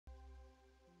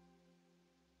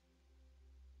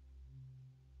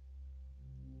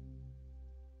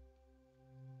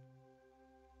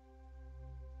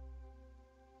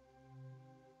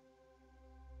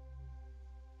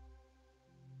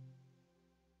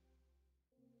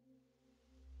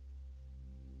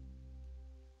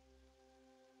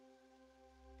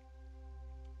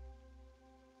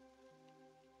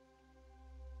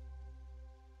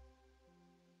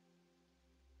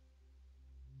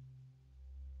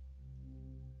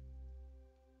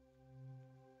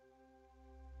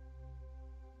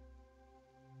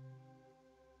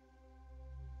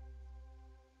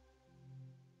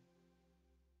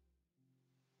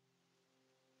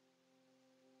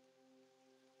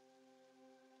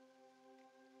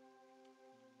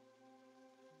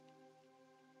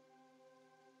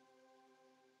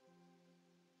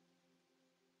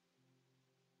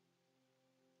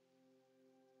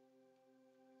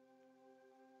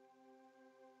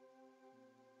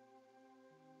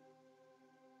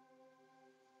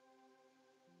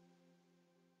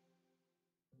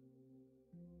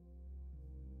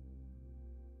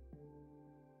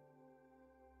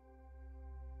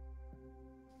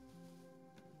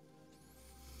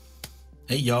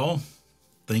Hey y'all,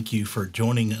 thank you for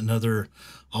joining another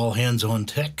All Hands on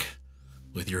Tech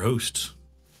with your host,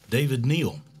 David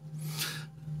Neal,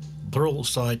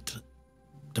 Pluralsight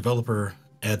Developer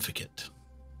Advocate.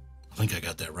 I think I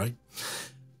got that right.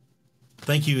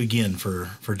 Thank you again for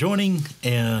joining,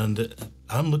 and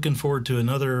I'm looking forward to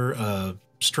another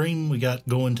stream we got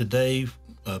going today,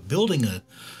 building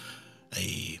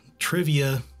a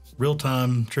trivia,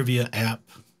 real-time trivia app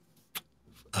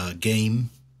game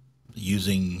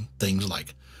using things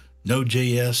like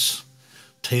Node.js,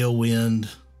 Tailwind,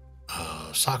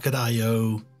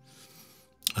 Socket.io,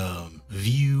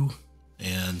 Vue,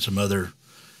 and some other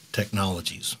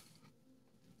technologies.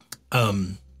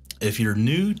 If you're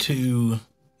new to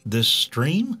this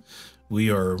stream, we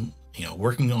are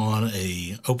working on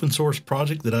a open source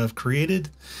project that I've created,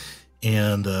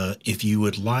 and if you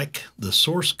would like the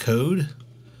source code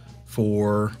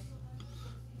for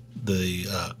the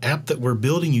app that we're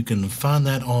building, you can find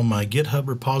that on my GitHub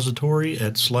repository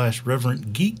at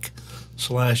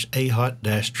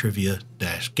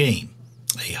 /reverentgeek/ahot-trivia-game.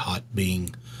 AHOT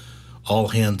being all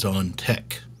hands on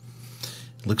tech.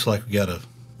 Looks like we got a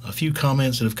few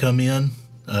comments that have come in.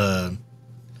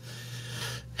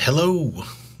 Hello,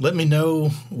 let me know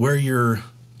where you're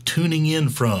tuning in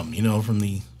from. From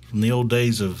the old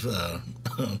days of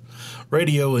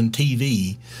radio and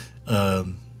TV.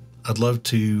 I'd love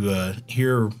to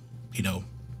hear,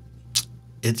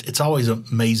 it's always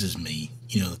amazes me,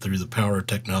 through the power of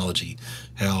technology,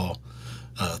 how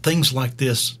things like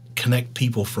this connect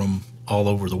people from all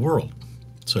over the world.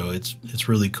 So it's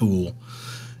really cool,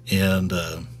 and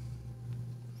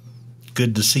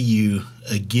good to see you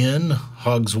again,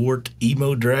 Hogswort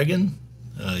Emo Dragon.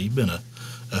 You've been a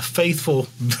faithful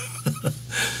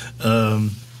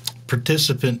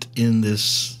participant in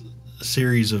this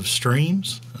series of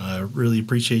streams. I really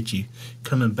appreciate you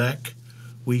coming back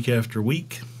week after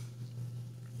week.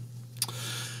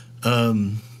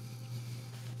 From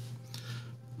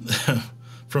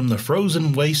the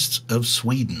frozen wastes of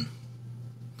Sweden.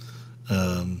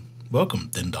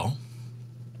 Welcome, Dindal.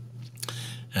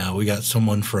 We got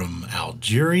someone from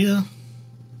Algeria,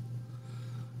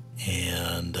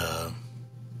 and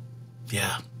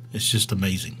yeah, it's just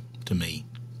amazing to me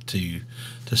to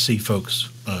see folks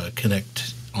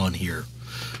connect on here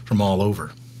from all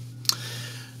over.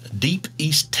 Deep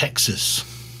East Texas,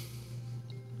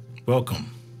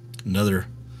 welcome, another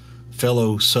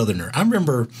fellow Southerner. I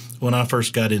remember when I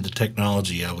first got into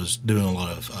technology, I was doing a lot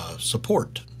of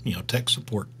support, tech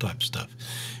support type stuff,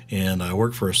 and I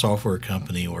worked for a software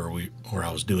company where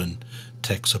I was doing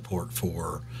tech support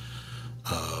for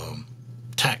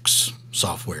tax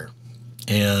software.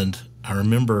 And I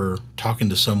remember talking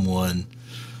to someone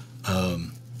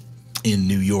in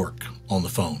New York on the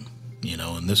phone,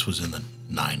 and this was in the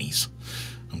 90s.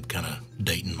 I'm kind of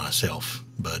dating myself,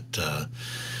 but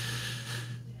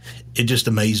it just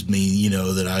amazed me,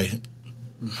 that I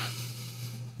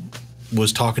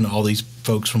was talking to all these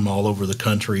folks from all over the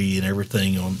country and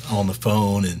everything on the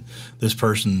phone, and this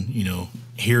person,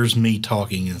 hears me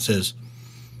talking and says,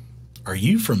 "Are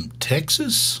you from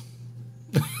Texas?"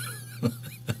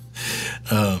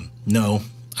 No,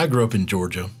 I grew up in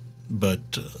Georgia,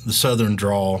 but the Southern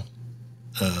drawl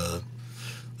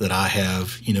that I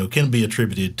have, can be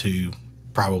attributed to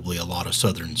probably a lot of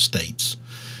Southern states.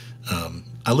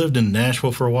 I lived in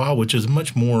Nashville for a while, which is a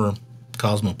much more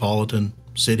cosmopolitan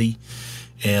city,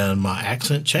 and my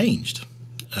accent changed.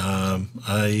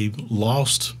 I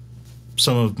lost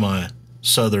some of my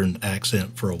Southern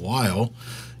accent for a while.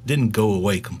 Didn't go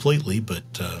away completely,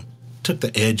 but took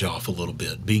the edge off a little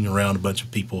bit, being around a bunch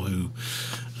of people who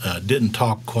didn't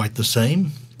talk quite the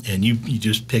same, and you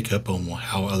just pick up on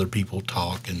how other people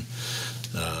talk, and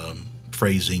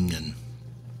phrasing, and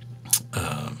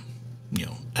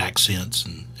accents,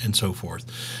 and so forth.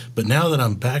 But now that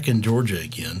I'm back in Georgia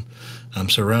again, I'm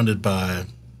surrounded by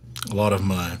a lot of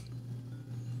my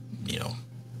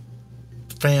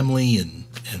family and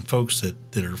folks that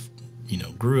are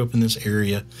grew up in this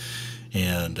area,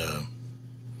 and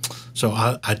so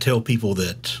I tell people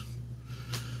that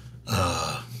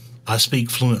I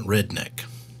speak fluent redneck.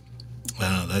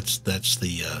 That's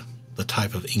the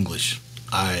type of English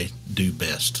I do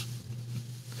best.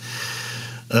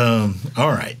 All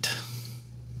right.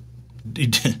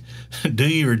 Do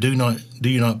you or do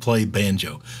you not play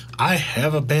banjo? I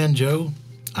have a banjo.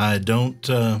 I don't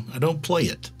play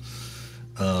it.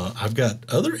 I've got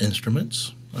other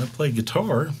instruments. I play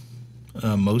guitar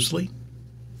mostly.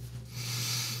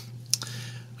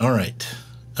 All right.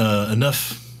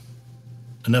 Enough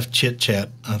chit chat.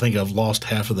 I think I've lost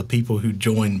half of the people who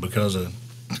joined because of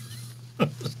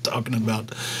talking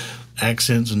about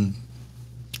accents and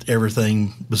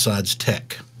everything besides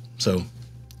tech. So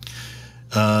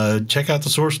check out the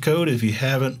source code if you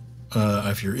haven't,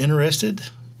 if you're interested.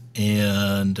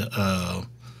 And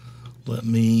let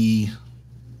me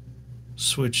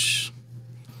switch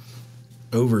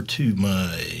over to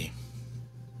my,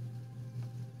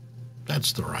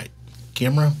 that's the right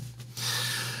camera.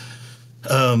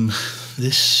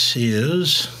 This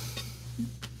is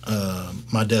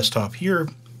my desktop here.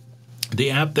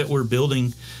 The app that we're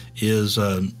building is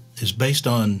based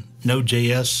on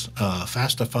Node.js,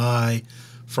 Fastify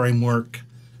framework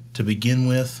to begin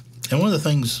with. And one of the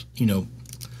things,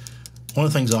 one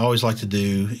of the things I always like to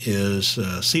do is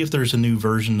see if there's a new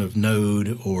version of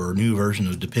Node or a new version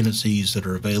of dependencies that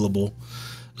are available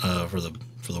for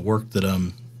the work that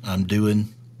I'm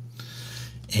doing.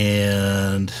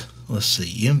 And let's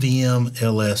see, MVM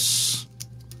ls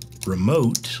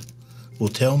remote will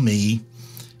tell me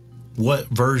what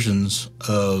versions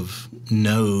of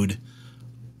Node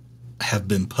have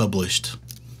been published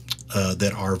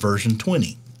that are version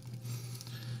 20.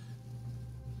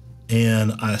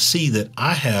 And I see that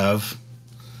I have,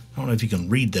 I don't know if you can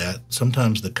read that.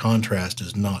 Sometimes the contrast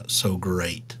is not so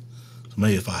great. So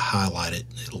maybe if I highlight it,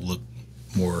 it'll look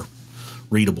more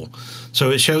readable.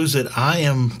 So it shows that I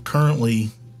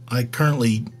currently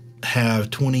have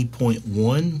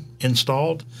 20.1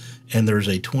 installed, and there's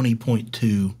a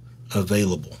 20.2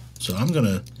 available. So I'm going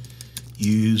to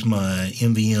use my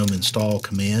mvm install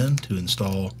command to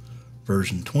install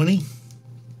version 20.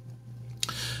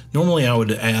 Normally I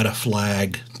would add a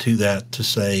flag to that to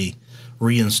say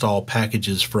reinstall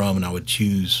packages from, and I would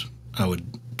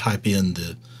type in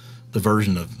the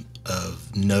version of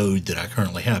Node that I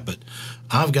currently have. But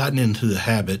I've gotten into the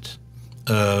habit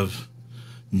of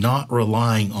not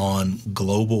relying on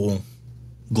globally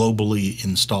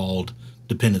installed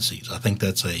dependencies. I think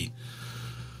that's a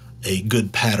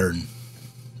good pattern,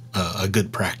 a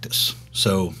good practice.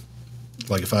 So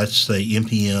like if I say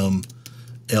npm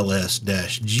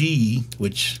ls-g,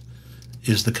 which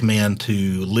is the command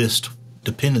to list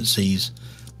dependencies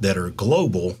that are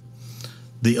global,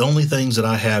 the only things that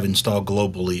I have installed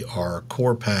globally are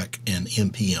CorePack and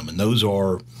npm, and those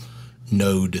are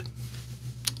Node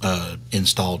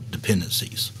installed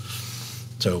dependencies.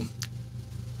 So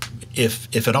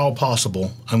if at all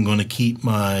possible, I'm going to keep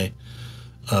my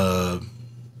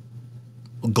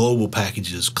global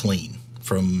packages clean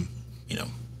from,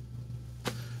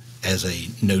 as a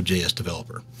Node.js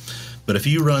developer. But if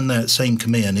you run that same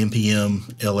command,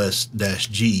 npm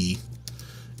ls-g,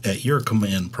 at your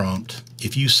command prompt,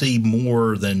 if you see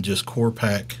more than just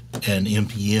CorePack and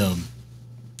npm,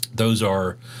 those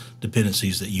are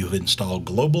dependencies that you've installed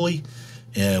globally,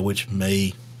 which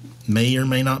may or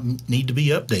may not need to be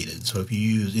updated. So if you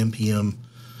use npm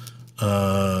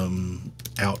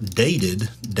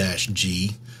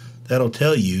outdated-g, that'll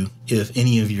tell you if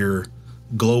any of your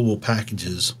global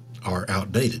packages are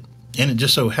outdated. And it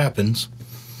just so happens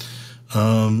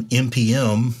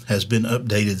npm has been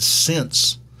updated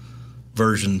since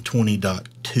version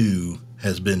 20.2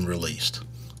 has been released.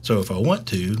 So if I want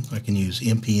to, I can use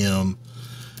npm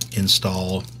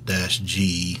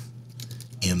install-g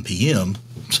npm,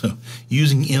 so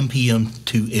using npm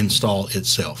to install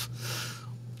itself.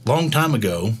 Long time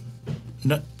ago,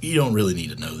 you don't really need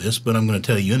to know this, but I'm going to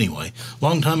tell you anyway.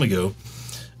 Long time ago,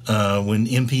 when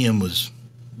npm was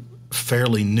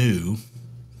fairly new,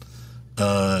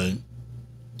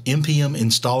 npm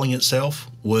installing itself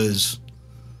was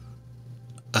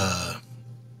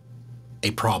a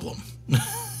problem,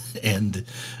 and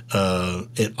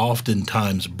it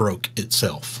oftentimes broke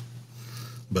itself.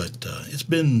 But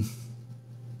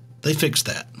they fixed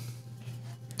that,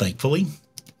 thankfully.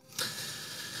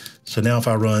 So now if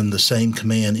I run the same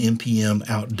command, npm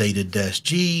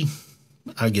outdated-g,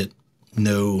 I get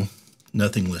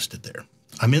nothing listed there.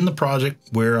 I'm in the project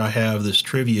where I have this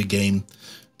trivia game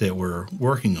that we're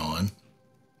working on,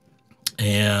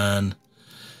 and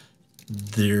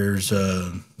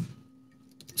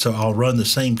so I'll run the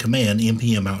same command,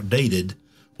 npm outdated,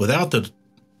 without the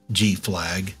G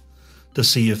flag, to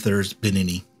see if there's been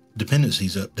any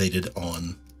dependencies updated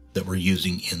on that we're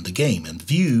using in the game. And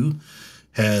Vue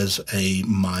has a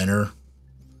minor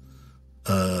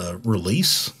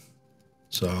release,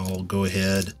 so I'll go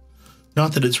ahead.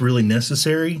 Not that it's really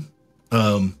necessary.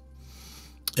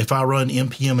 If I run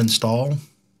npm install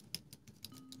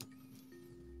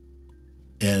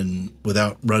and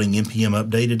without running npm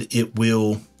updated, it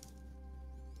will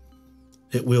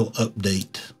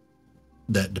update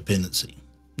that dependency.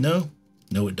 No,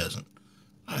 it doesn't.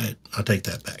 I take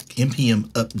that back.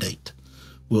 npm update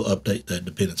will update that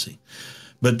dependency.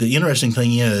 But the interesting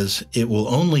thing is, it will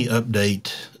only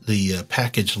update the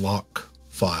package lock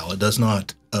file. It does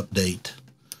not update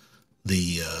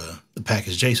the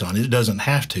package JSON. It doesn't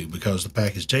have to, because the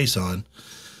package JSON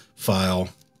file,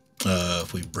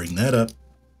 if we bring that up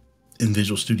in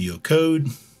Visual Studio Code,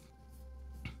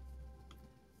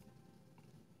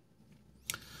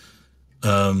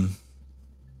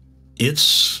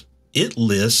 it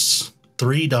lists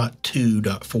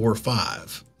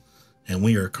 3.2.45, and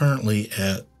we are currently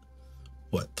at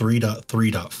what,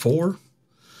 3.3.4.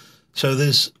 So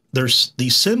there's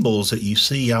these symbols that you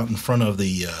see out in front of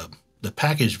the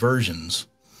package versions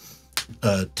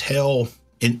tell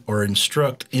or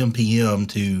instruct npm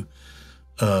to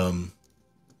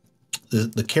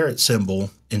the caret symbol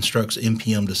instructs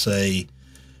npm to say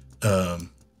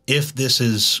if this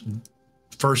is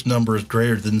first number is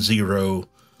greater than 0,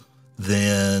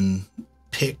 then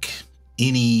pick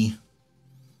any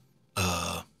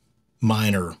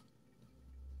minor,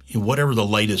 whatever the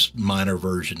latest minor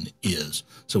version is.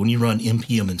 So when you run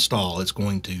npm install, it's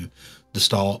going to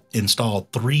install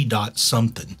 3 dot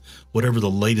something, whatever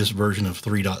the latest version of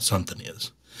 3 dot something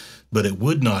is. But it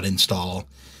would not install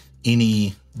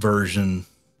any version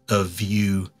of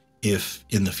Vue if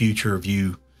in the future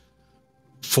Vue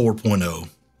 4.0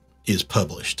 is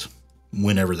published,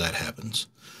 whenever that happens.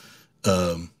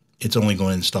 It's only going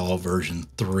to install version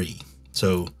 3.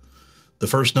 So the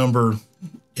first number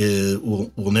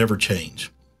will never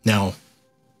change. Now,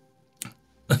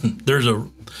 there's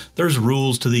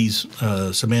rules to these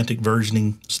semantic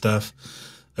versioning stuff.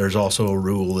 There's also a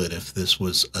rule that if this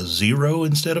was a 0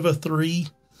 instead of a 3,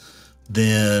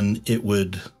 then it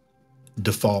would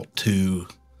default to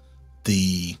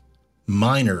the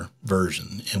minor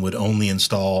version and would only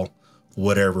install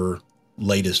whatever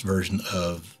latest version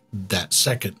of that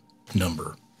second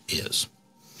number is.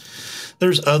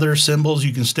 There's other symbols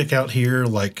you can stick out here,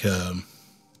 like the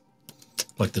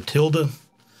tilde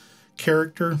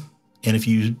character, and if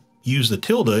you use the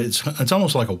tilde, it's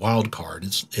almost like a wild card.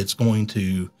 It's going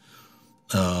to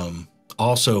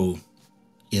also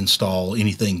install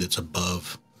anything that's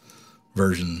above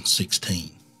version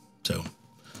 16. So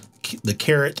the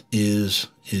caret is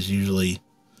usually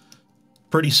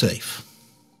pretty safe,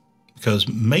 because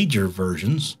major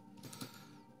versions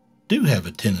do have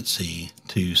a tendency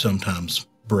to sometimes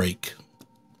break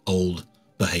old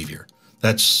behavior.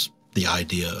 That's the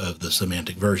idea of the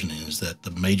semantic versioning, is that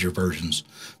the major versions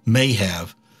may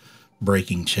have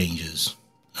breaking changes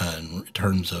in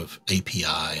terms of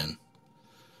API and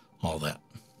all that.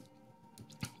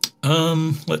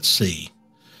 Let's see.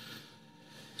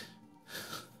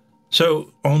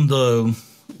 So on the,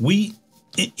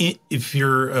 if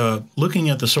you're looking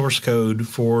at the source code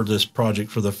for this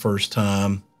project for the first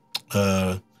time,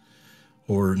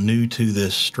 or new to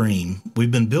this stream,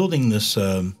 we've been building this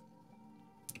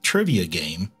trivia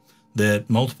game that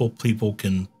multiple people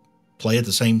can play at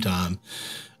the same time.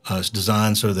 It's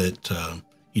designed so that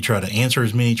you try to answer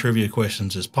as many trivia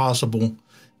questions as possible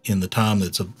in the time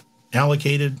that's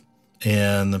allocated,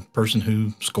 and the person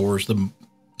who scores the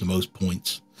most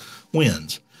points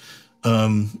wins.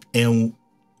 And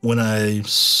when I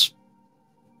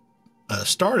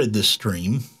started this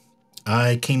stream,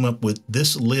 I came up with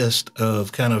this list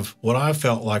of kind of what I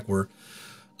felt like were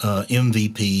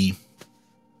MVP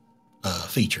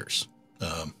features,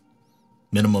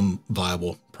 minimum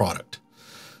viable product.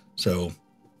 So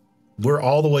we're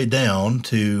all the way down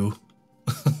to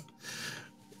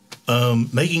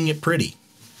making it pretty.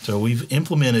 So we've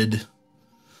implemented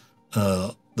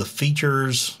the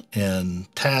features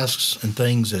and tasks and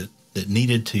things that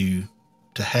needed to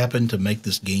happen to make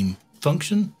this game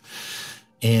function.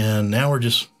 And now we're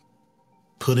just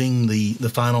putting the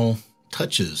final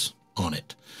touches on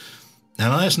it.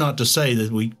 Now, that's not to say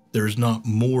that there's not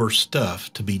more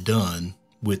stuff to be done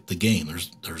with the game.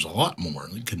 There's a lot more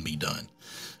that can be done.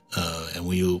 And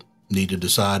we'll need to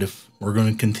decide if we're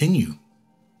going to continue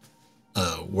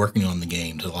working on the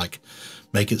game to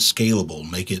make it scalable,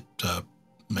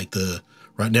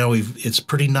 right now it's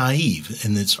pretty naive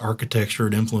in its architecture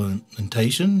and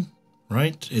implementation,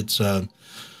 right? It's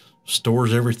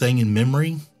stores everything in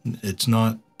memory. It's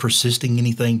not persisting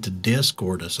anything to disk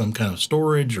or to some kind of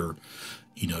storage, or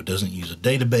doesn't use a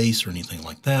database or anything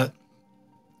like that.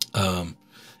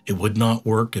 It would not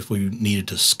work if we needed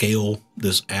to scale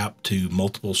this app to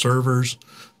multiple servers.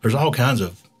 There's all kinds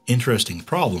of interesting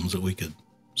problems that we could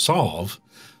solve,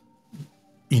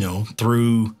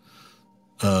 through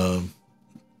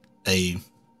a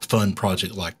fun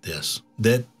project like this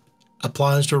that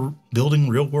applies to building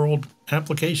real-world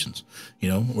applications.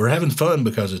 We're having fun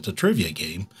because it's a trivia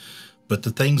game, but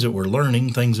the things that we're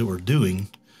learning, things that we're doing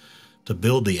to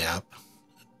build the app,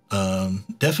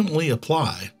 definitely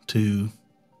apply to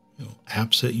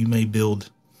apps that you may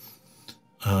build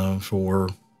for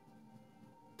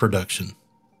production,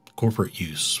 corporate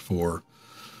use, for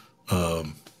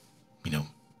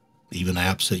even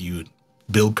apps that you would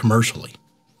build commercially.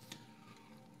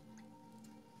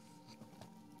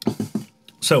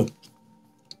 So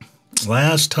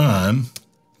last time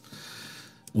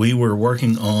we were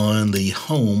working on the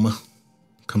home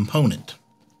component,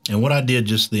 and what I did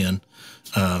just then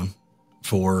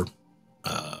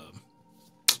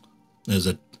as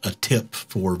a tip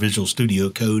for Visual Studio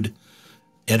Code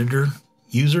editor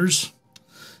users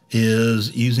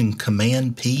is using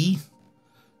Command P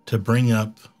to bring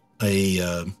up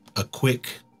a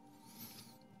quick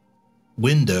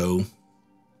window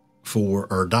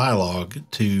or dialog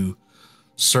to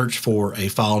search for a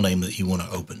file name that you want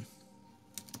to open.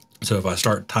 So if I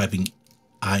start typing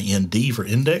IND for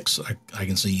index, I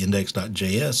can see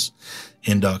index.js,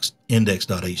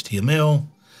 index.html,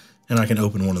 and I can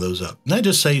open one of those up. And that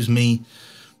just saves me,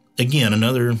 again,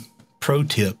 another pro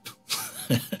tip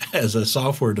as a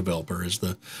software developer is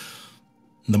the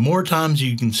more times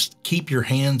you can keep your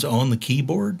hands on the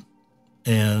keyboard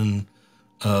and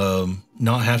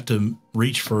not have to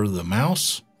reach for the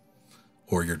mouse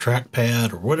or your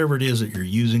trackpad or whatever it is that you're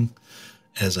using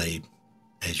as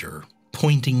your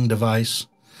pointing device,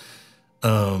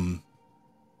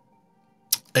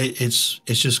 it's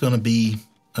just going to be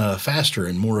faster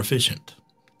and more efficient.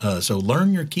 So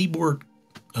learn your keyboard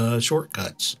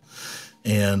shortcuts.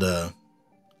 And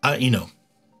I'm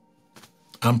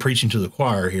preaching to the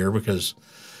choir here because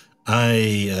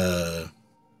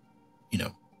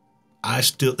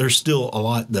there's still a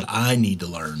lot that I need to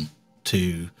learn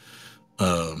to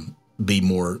be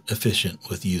more efficient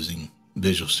with using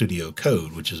Visual Studio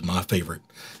Code, which is my favorite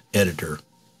editor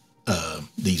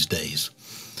these days.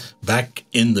 Back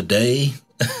in the day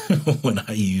when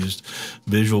I used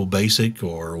Visual Basic,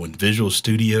 or when Visual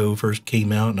Studio first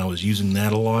came out and I was using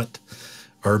that a lot,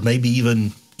 or maybe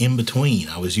even in between,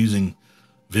 I was using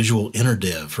Visual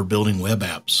InterDev for building web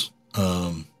apps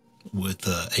with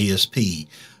ASP,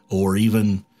 or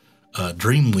even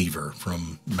Dreamweaver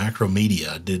from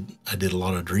Macromedia. I did a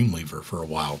lot of Dreamweaver for a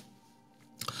while.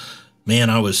 Man,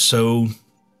 I was so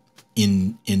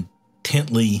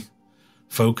intently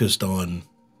focused on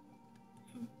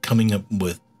coming up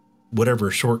with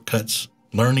whatever shortcuts,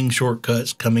 learning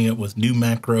shortcuts, coming up with new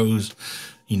macros,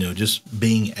 just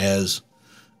being as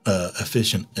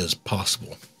efficient as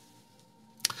possible.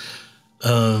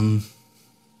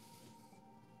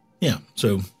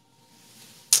 So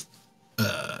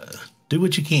do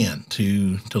what you can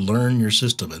to learn your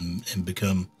system and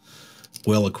become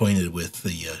well acquainted with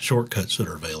the shortcuts that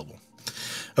are available.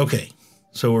 Okay,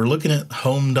 so we're looking at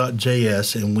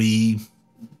home.js, and we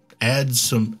added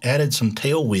some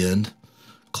Tailwind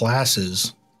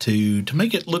classes to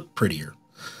make it look prettier.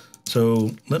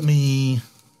 So let's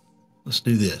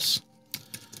do this.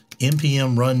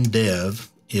 npm run dev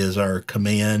is our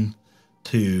command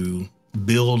to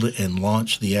build and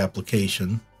launch the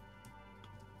application.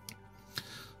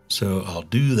 So I'll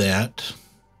do that,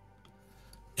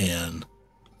 and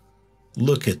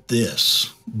look at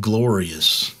this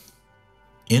glorious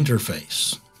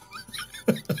interface.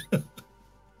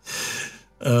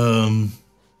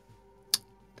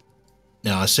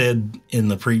 Now, I said in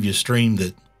the previous stream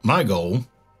that my goal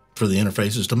for the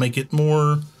interface is to make it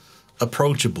more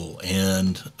approachable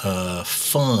and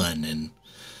fun and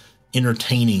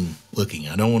entertaining looking.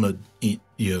 I don't want to,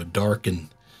 dark and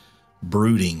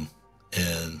brooding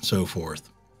and so forth.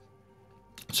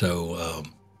 So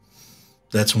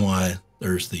that's why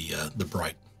there's the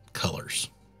bright colors.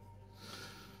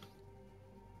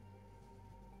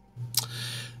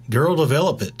 Girl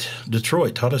Develop It,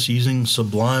 Detroit, taught us using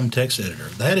Sublime Text Editor.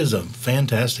 That is a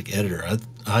fantastic editor.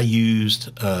 I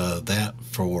used that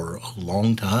for a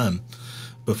long time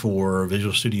before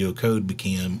Visual Studio Code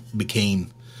became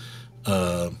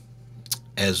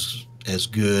as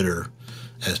good or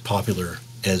as popular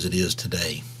as it is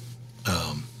today.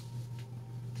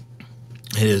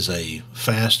 It is a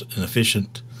fast and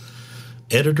efficient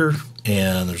editor,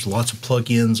 and there's lots of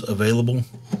plugins available,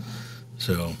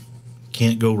 so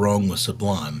can't go wrong with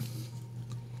Sublime.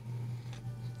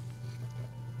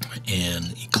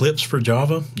 And Eclipse for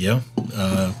Java, yeah.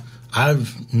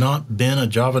 I've not been a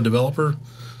Java developer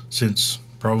since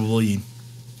probably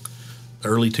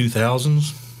early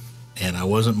 2000s, and I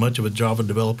wasn't much of a Java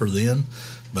developer then,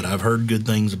 but I've heard good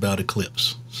things about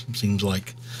Eclipse. It seems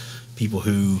like people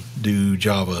who do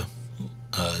Java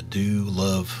do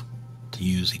love to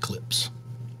use Eclipse.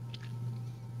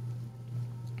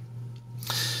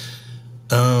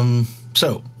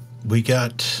 So we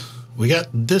got we got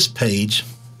this page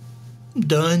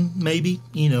done. Maybe,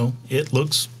 you know, it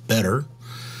looks better.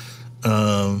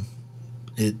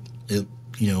 It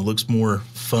you know, looks more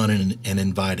fun and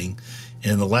inviting.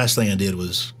 And the last thing I did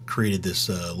was created this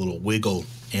little wiggle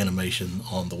animation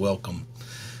on the welcome,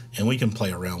 and we can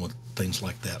play around with things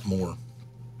like that more.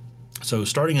 So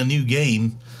starting a new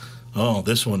game, oh,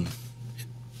 this one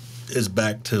is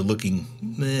back to looking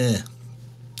meh.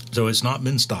 So it's not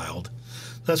been styled.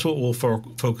 That's what we'll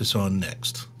focus on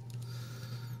next.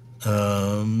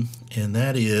 And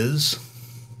that is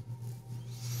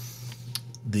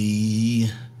the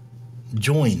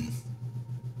join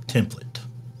template.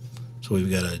 So we've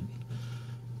got a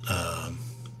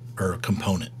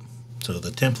component. So the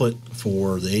template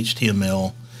for the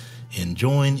HTML in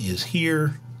join is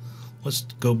here. Let's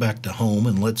go back to home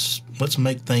and let's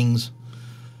make things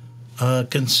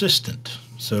consistent.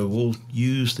 So we'll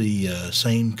use the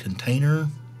same container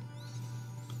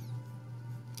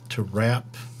to wrap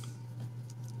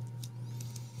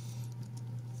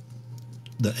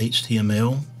the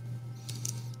HTML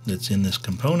that's in this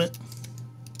component.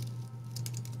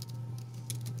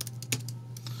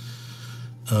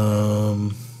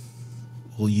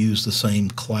 We'll use the same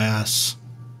class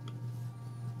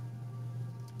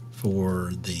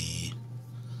for the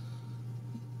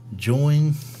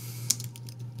join.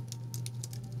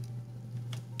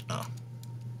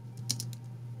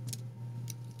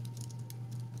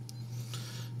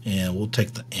 And we'll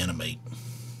take the animate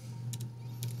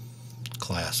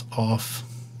class off.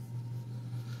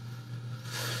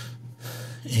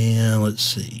 And let's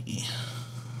see.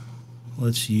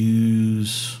 Let's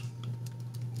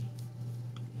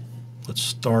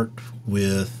start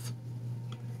with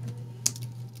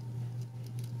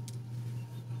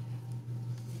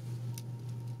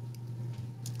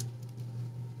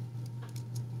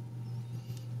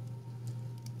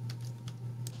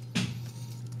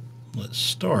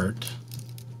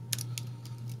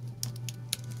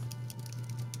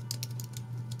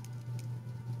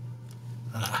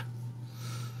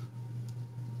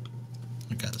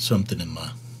I got something in my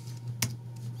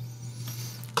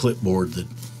clipboard that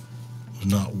was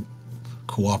not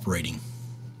cooperating.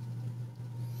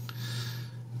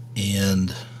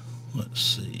 And let's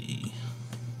see.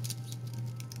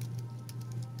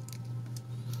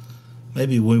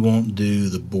 Maybe we won't do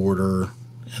the border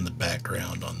and the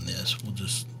background on this. We'll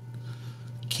just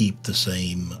keep the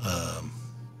same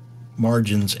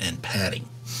margins and padding.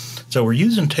 So we're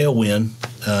using Tailwind,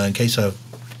 in case I've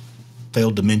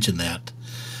failed to mention that.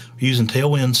 We're using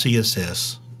Tailwind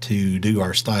CSS to do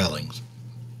our stylings.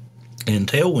 And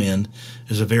Tailwind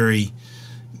is a very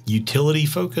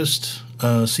utility-focused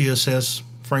CSS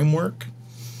framework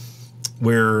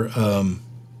where,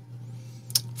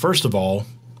 first of all,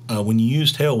 when you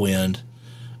use Tailwind,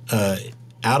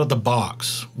 out of the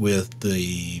box with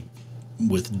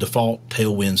default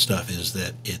Tailwind stuff is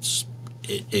that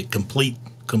it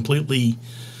completely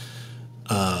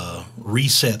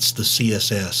resets the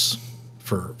CSS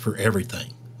for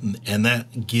everything, and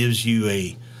that gives you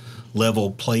a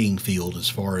level playing field as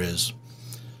far as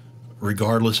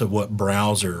regardless of what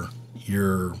browser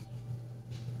your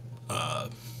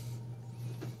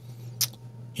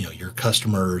your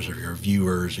customers or your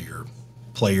viewers or your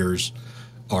players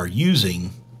are using,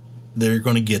 they're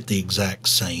going to get the exact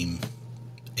same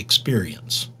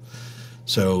experience.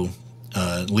 So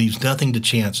it leaves nothing to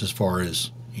chance as far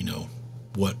as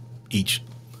what each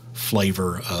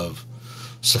flavor of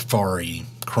Safari,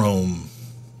 Chrome,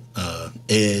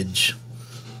 Edge,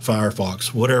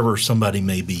 Firefox, whatever somebody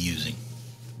may be using.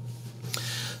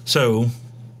 So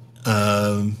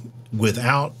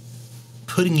without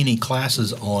putting any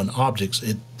classes on objects,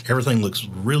 everything looks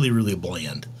really, really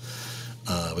bland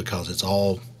because it's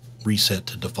all reset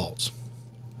to defaults.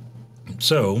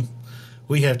 So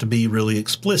we have to be really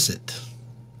explicit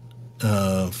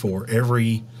for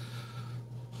every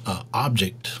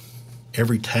object,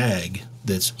 every tag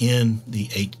that's in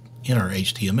our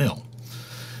HTML.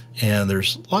 And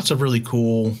there's lots of really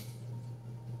cool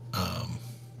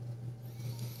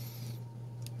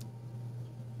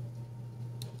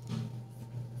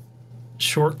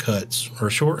shortcuts or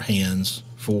shorthands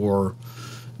for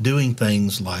doing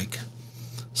things like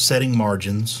setting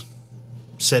margins,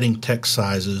 setting text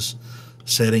sizes,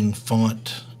 setting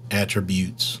font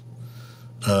attributes,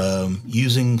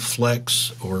 using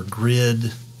flex or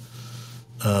grid.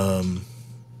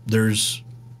 There's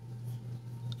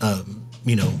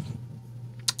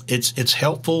it's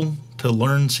helpful to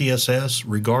learn CSS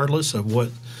regardless of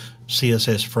what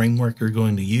CSS framework you're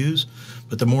going to use.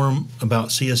 But the more about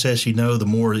CSS you know, the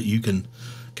more that you can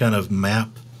kind of map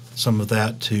some of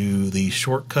that to the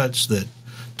shortcuts that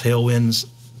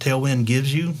Tailwind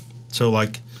gives you. So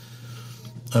like,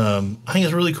 I think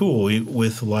it's really cool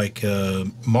with like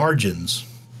margins.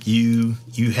 You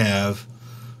have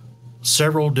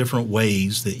several different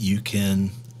ways that you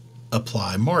can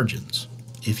apply margins.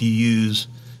 If you use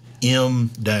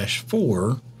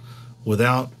M-4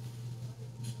 without,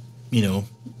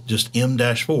 just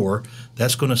M-4,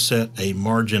 that's going to set a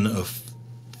margin of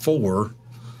 4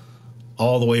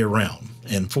 all the way around.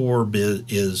 And 4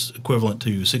 is equivalent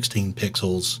to 16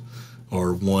 pixels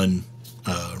or 1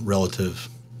 relative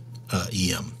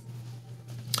EM.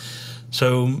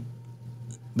 So,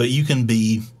 but you can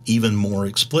be even more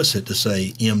explicit to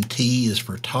say MT is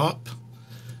for top,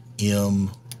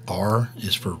 MR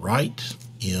is for right,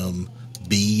 MB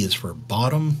is for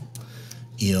bottom,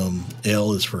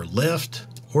 ML is for left,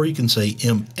 or you can say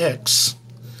MX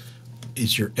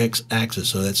is your x-axis.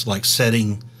 So that's like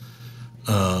setting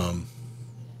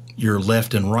your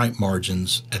left and right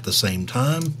margins at the same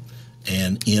time.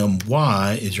 And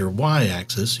MY is your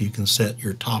y-axis. You can set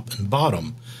your top and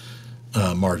bottom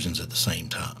margins at the same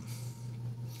time.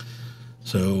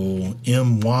 So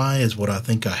MY is what I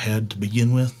think I had to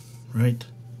begin with, right?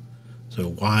 So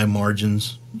Y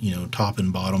margins, top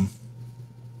and bottom.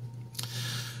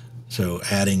 So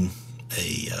adding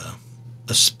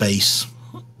a space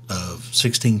of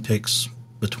 16 pixels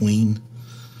between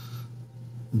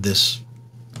this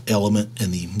element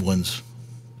and the ones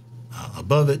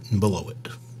above it and below it.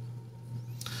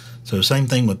 So same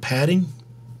thing with padding.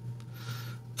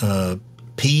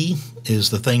 P is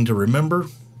the thing to remember,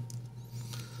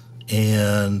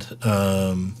 and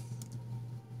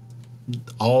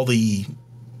all the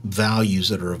values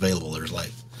that are available. There's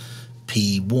like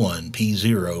P1,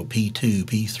 P0, P2,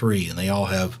 P3, and they all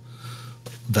have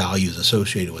values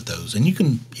associated with those. And you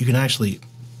can actually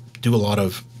do a lot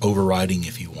of overriding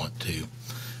if you want to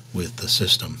with the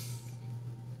system.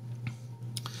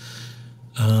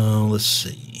 Let's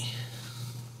see.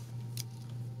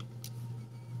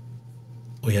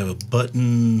 We have a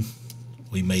button.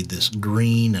 We made this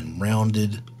green and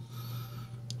rounded.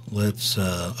 Let's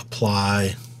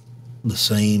apply the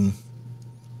same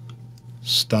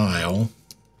style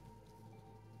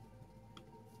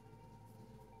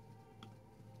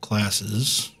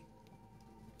classes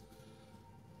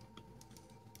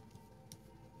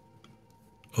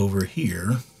over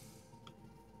here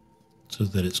so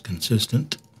that it's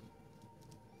consistent.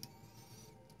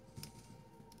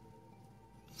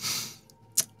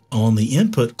 On the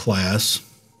input class,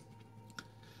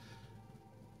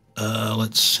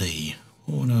 let's see,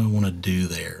 what do I want to do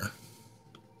there?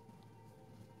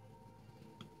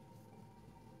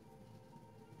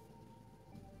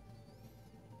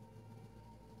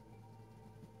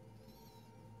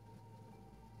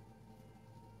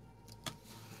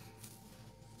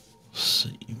 Let's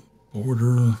see,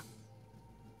 border.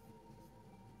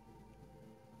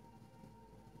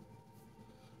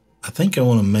 I think I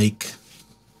want to make,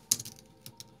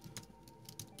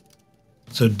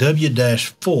 so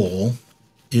W-full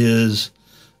is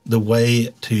the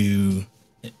way to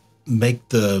make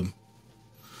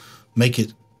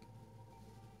it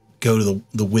go to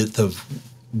the width of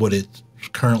what it's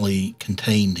currently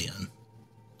contained in.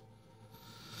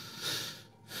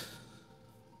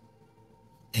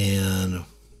 And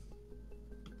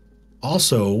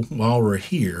also, while we're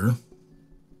here,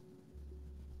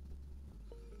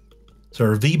 so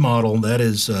our V model, that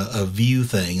is a view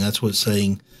thing. That's what's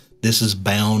saying this is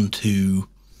bound to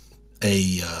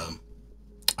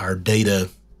our data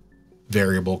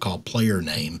variable called player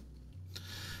name.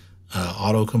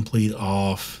 Autocomplete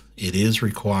off. It is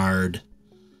required.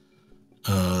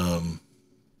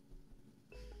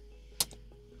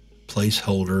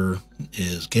 Placeholder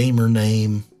is gamer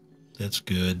name. That's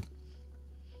good.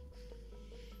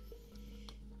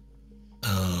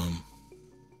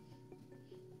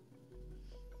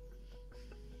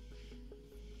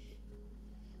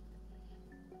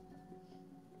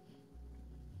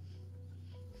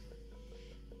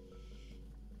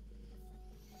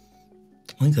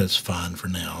 I think that's fine for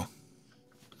now.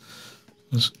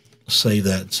 Let's save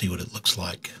that and see what it looks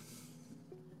like.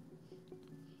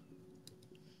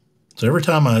 So every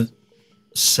time I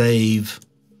save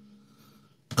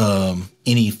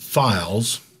any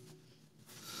files,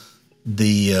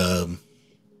 the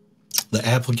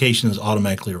application is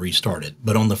automatically restarted.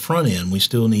 But on the front end, we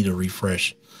still need to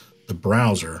refresh the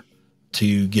browser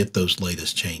to get those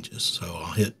latest changes. So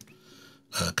I'll hit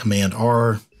Command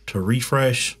R to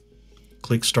refresh.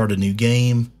 Click Start a New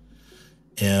Game,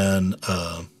 and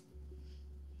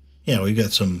yeah, we've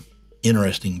got some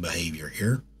interesting behavior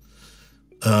here.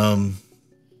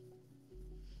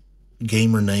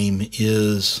 Gamer name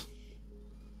is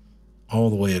all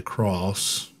the way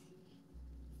across.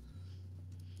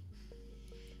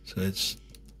 So it's,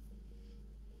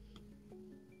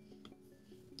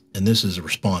 and this is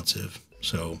responsive,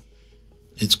 so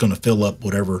it's going to fill up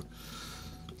whatever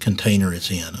container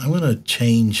it's in. I'm going to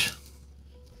change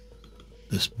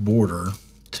this border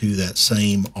to that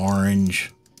same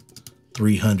orange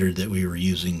 300 that we were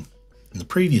using in the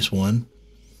previous one.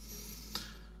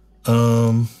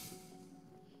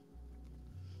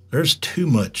 There's too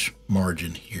much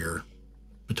margin here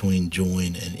between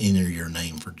join and enter your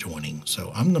name for joining.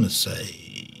 So I'm going to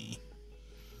say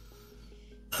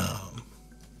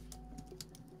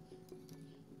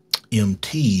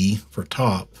MT for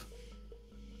top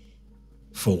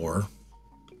 4.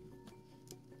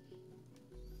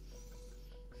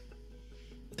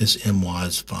 This MY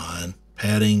is fine.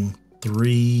 Padding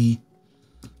 3.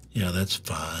 Yeah, that's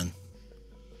fine.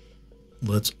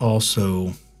 Let's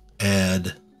also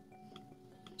add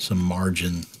some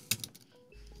margin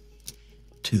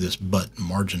to this button.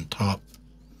 Margin top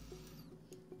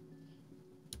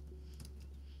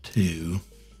 2.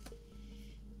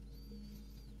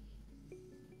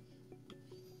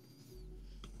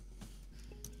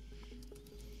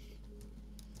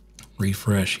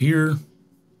 Refresh here.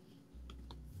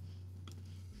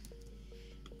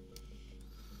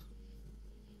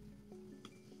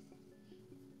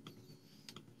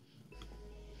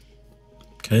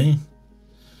 Okay.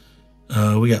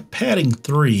 We got padding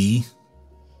 3,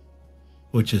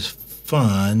 which is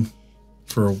fine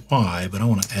for a Y, but I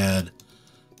want to add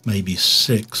maybe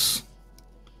 6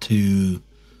 to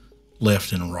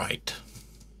left and right.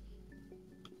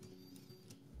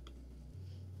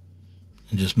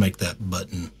 And just make that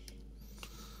button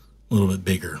a little bit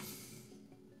bigger.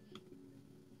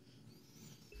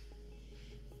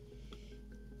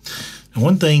 And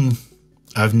one thing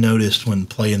I've noticed when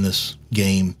playing this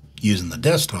game using the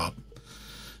desktop,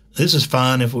 this is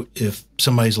fine if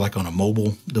somebody's like on a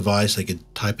mobile device, they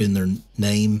could type in their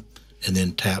name and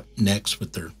then tap next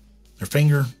with their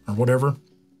finger or whatever,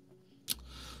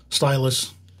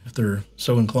 stylus, if they're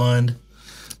so inclined.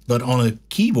 But on a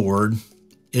keyboard,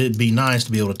 it'd be nice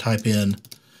to be able to type in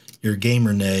your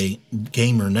gamer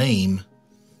name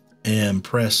and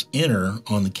press enter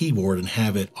on the keyboard and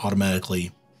have it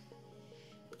automatically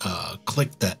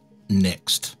click that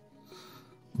next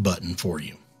button for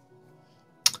you.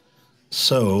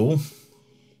 So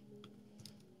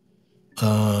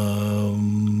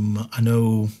I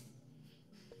know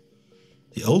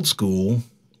the old school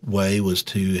way was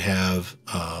to have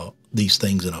these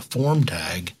things in a form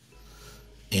tag,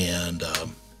 and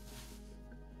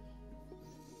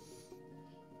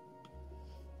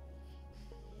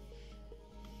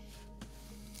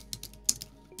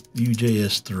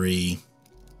Vue.js 3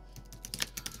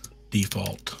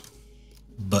 default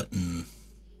button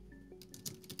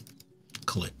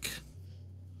click.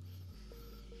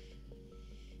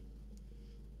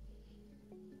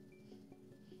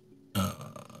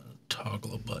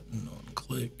 Toggle a button on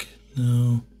click.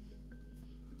 No,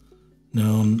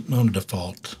 not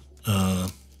default.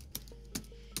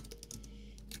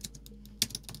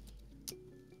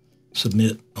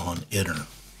 Submit on enter.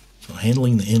 So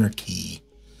handling the enter key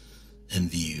in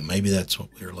Vue. Maybe that's what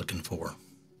we were looking for.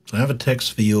 So I have a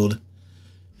text field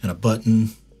and a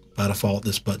button. By default,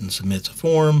 this button submits a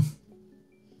form.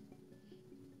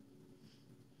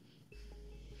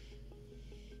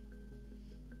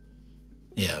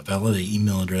 Yeah, validate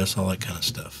email address, all that kind of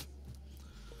stuff.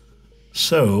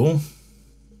 So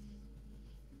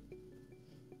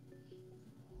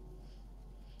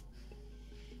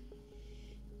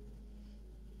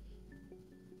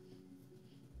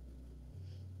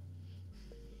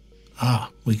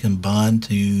we can bind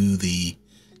to the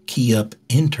key up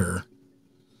enter.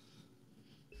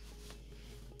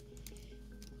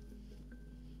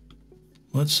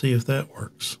 Let's see if that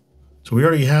works. So we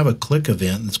already have a click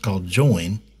event that's called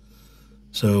join.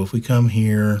 So if we come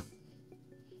here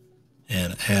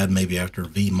and add maybe after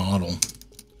V model,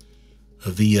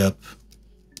 a V up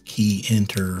key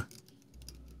enter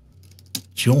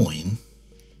join.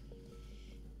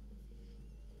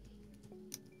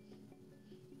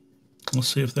 Let's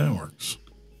see if that works.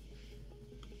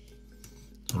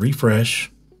 Refresh,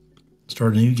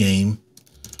 start a new game.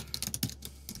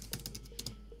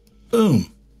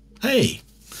 Boom. Hey,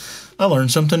 I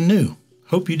learned something new.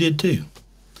 Hope you did too.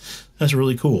 That's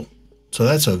really cool. So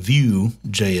that's a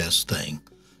Vue.js thing,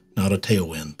 not a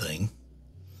Tailwind thing.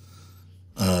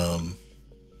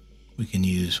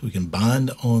 We can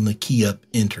bind on the key up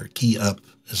enter. Key up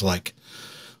is like,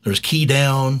 there's key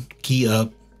down, key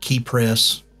up, key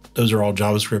press. Those are all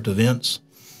JavaScript events.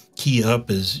 Key up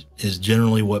is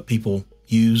generally what people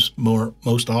use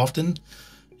most often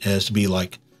as to be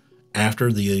like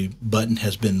after the button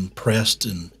has been pressed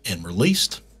and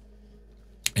released.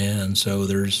 And so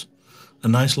there's a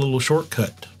nice little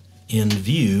shortcut in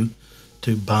Vue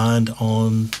to bind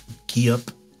on key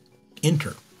up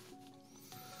enter.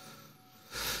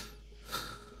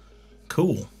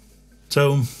 Cool.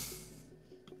 So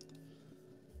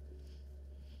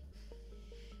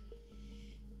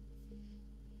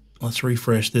let's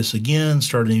refresh this again,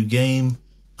 start a new game.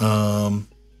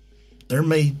 There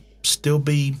may still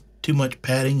be too much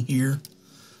padding here.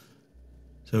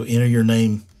 So enter your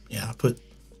name. Yeah,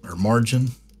 or margin.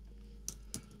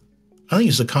 I think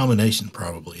it's a combination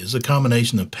probably. It's a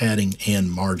combination of padding and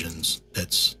margins.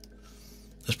 That's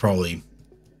probably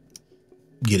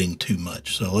getting too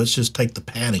much. So let's just take the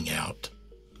padding out.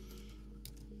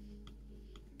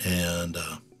 And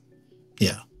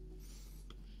yeah,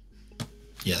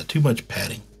 too much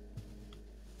padding.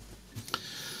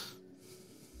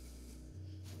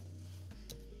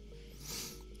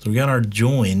 So we got our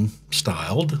join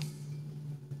styled.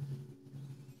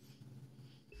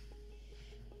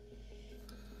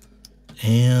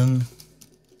 And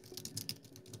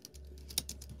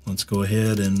let's go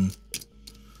ahead and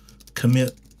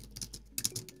commit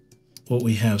what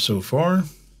we have so far.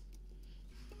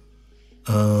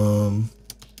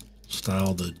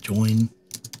 Style the join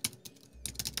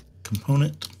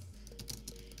component.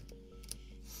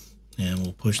 And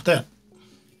we'll push that.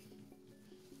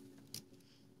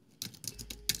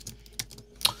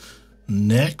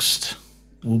 Next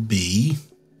will be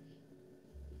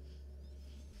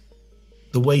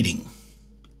the waiting.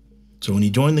 So when you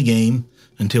join the game,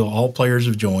 until all players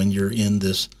have joined, you're in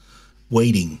this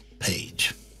waiting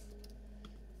page.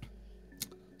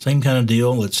 Same kind of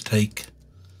deal. Let's take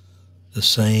the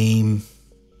same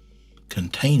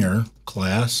container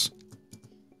class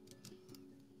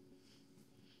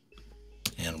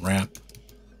and wrap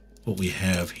what we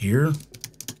have here.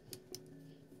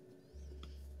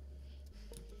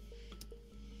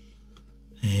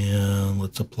 And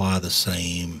let's apply the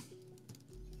same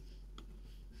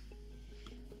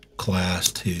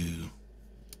class to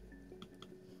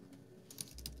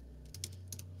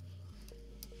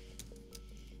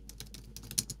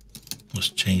let's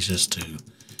change this to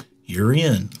you're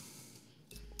in.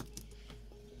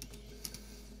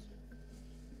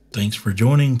 Thanks for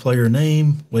joining, player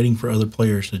name, waiting for other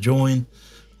players to join.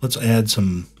 Let's add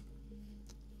some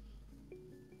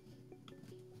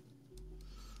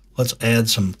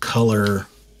color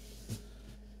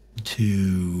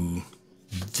to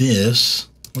this.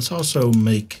 Let's also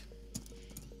make,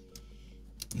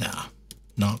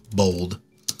 not bold.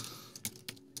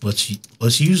 Let's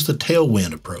use the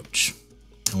tailwind approach.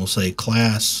 And we'll say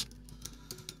class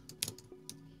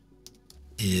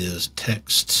is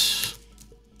text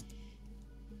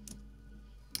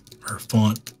or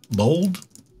font bold.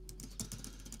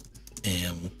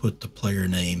 And we'll put the player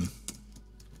name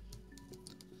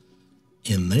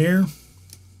in there.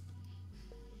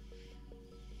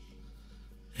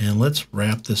 And let's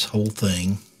wrap this whole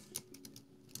thing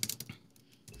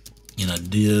in a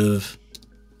div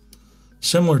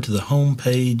similar to the home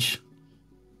page.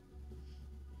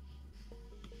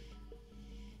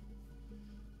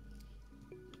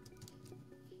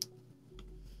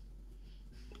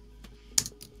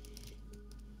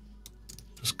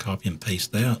 Just copy and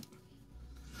paste that.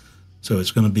 So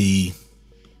it's going to be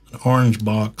an orange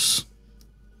box.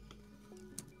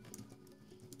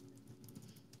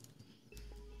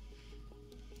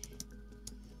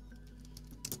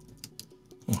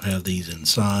 We'll have these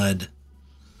inside,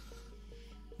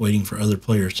 waiting for other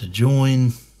players to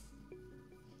join.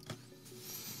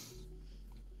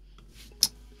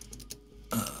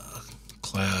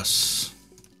 Class,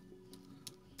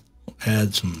 we'll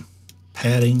add some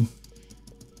padding.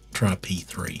 Try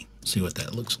P3, see what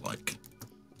that looks like.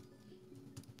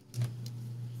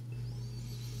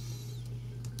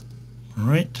 All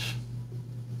right.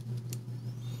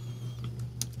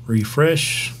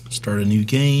 Refresh, start a new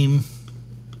game.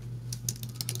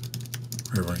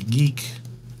 Reverend Geek.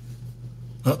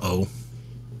 Uh-oh.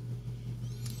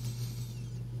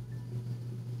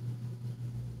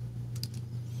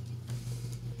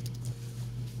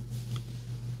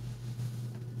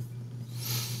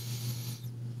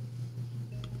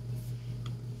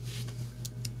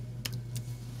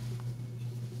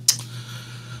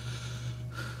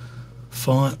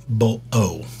 Font bold.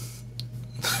 Oh.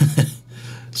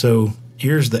 So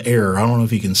here's the error. I don't know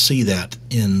if you can see that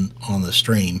on the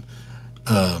stream.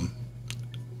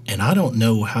 And I don't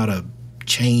know how to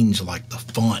change like the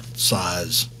font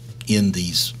size in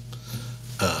these.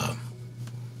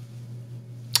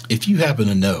 If you happen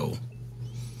to know,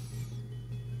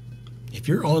 if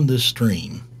you're on this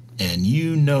stream and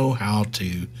you know how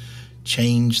to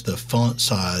change the font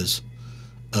size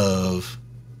of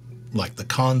like the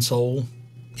console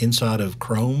inside of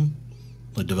Chrome,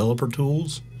 the developer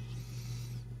tools,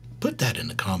 put that in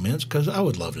the comments because I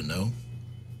would love to know.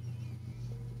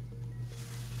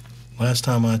 Last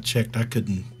time I checked, I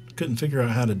couldn't figure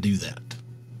out how to do that.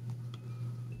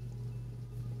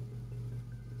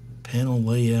 Panel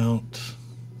layout,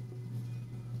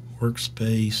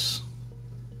 workspace,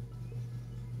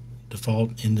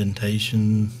 default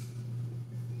indentation.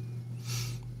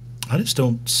 I just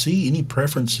don't see any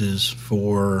preferences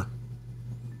for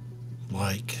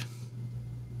like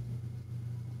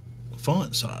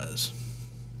font size.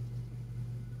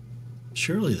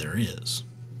 Surely there is.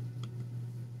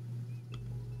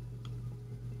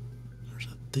 There's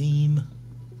a theme,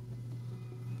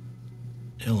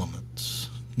 elements,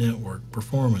 network,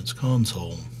 performance,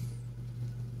 console.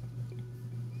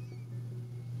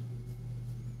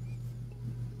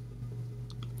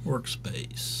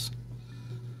 Workspace.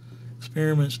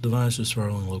 Experiments, devices,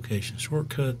 filing, location,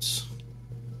 shortcuts.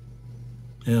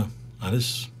 Yeah,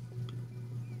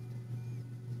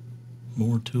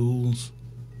 more tools.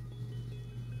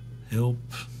 Help.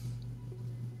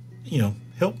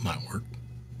 Help might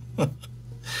work.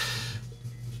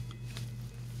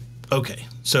 Okay,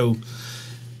 so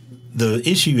the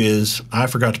issue is I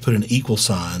forgot to put an equal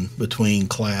sign between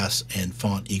class and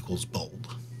font equals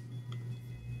bold.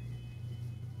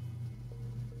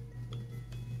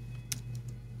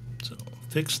 So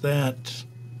fix that.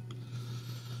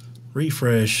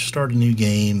 Refresh, start a new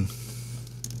game.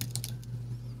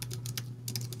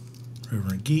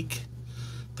 Reverend Geek,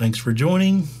 thanks for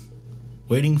joining.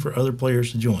 Waiting for other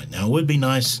players to join. Now, it would be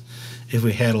nice if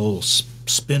we had a little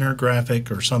spinner graphic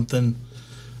or something.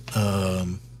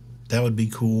 That would be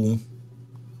cool.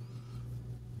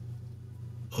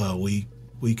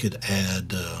 We could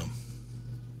add.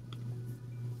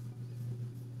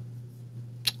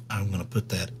 I'm going to put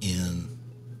that in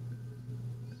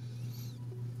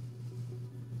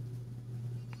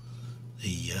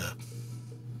the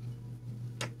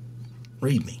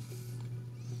README.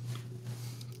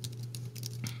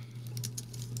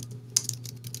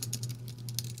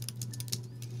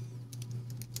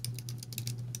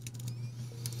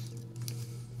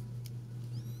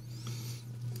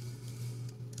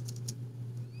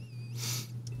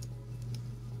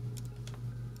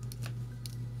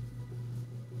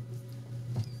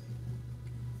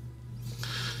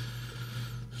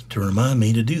 To remind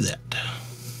me to do that.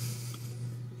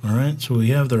 All right, so we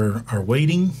have our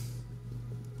weighting.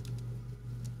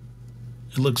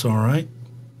 It looks all right,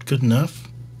 good enough.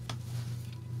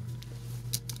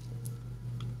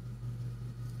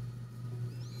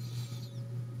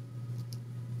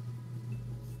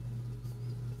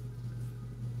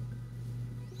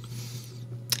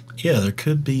 Yeah, there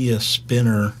could be a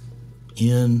spinner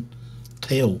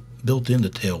built into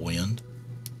Tailwind.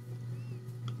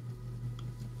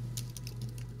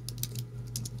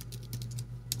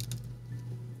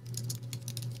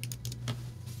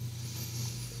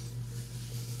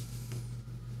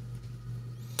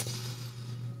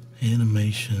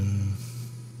 Animation.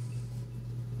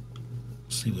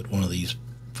 Let's see what one of these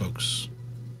folks.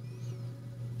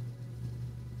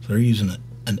 So they're using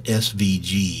an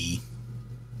SVG.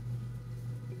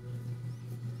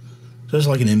 So it's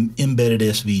like an embedded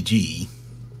SVG.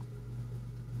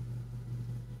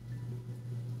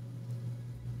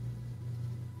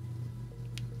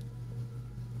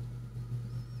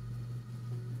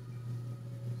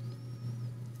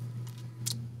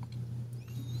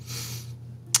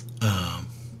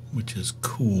 Which is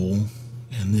cool,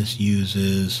 and this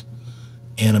uses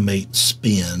animate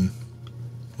spin,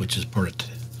 which is part of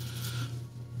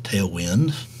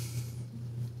Tailwind.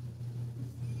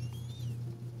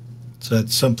 So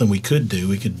that's something we could do.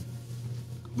 We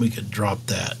could drop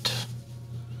that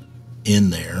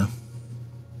in there.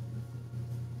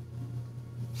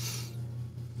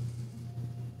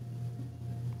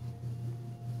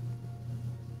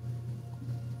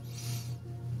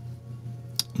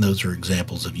 Those are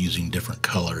examples of using different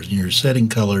colors. And you're setting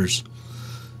colors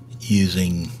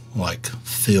using like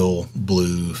fill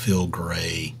blue, fill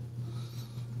gray,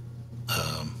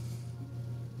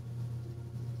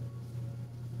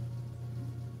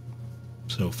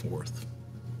 so forth.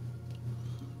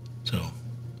 So,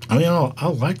 I mean, I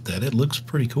like that. It looks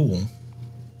pretty cool.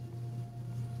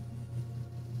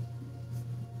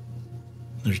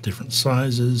 There's different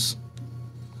sizes.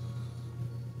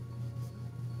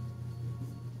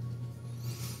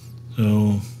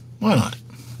 So why not?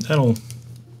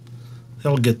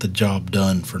 That'll get the job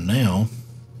done for now.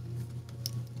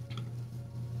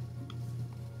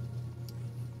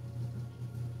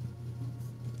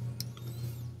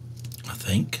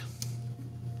 think.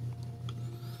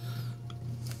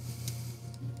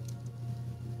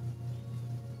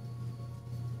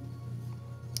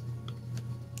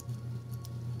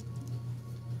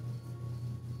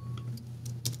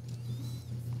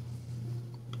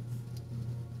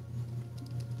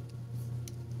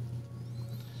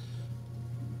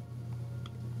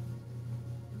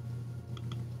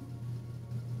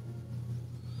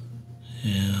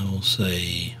 And we'll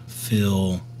say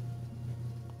fill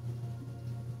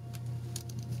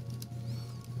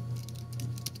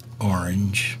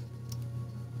orange.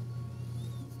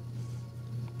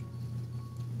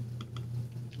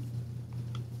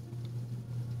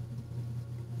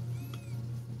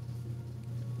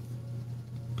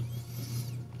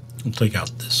 We'll take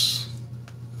out this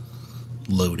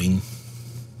loading.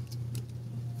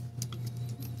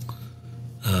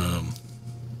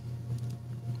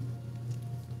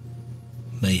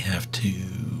 May have to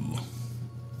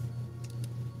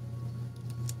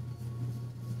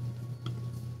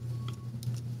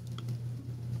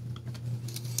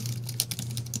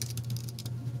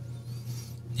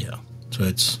so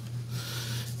it's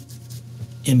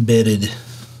embedded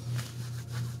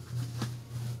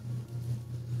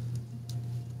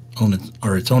on it,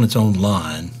 or it's on its own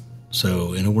line.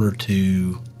 So in order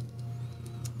to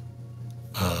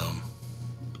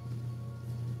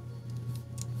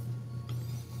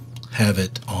have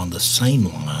it on the same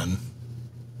line,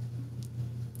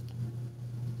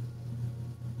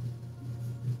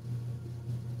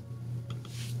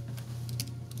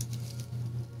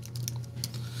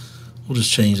 we'll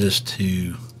just change this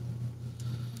to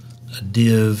a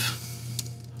div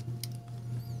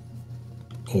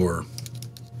or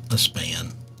a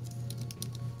span.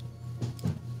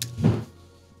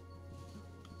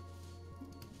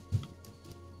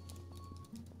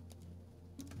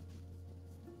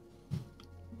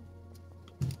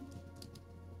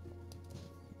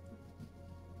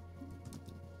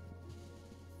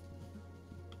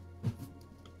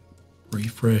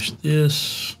 Refresh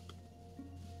this.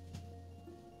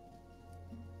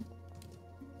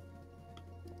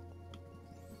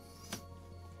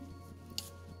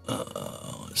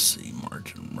 Let's see,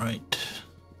 margin right.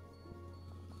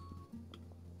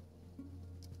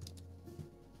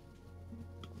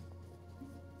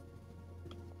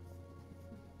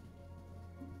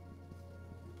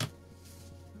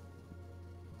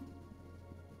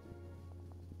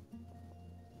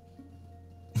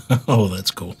 Oh,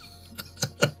 that's cool.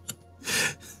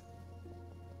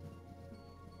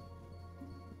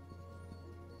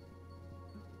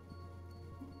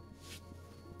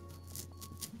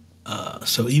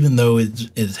 So even though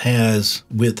it has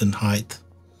width and height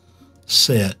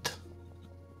set,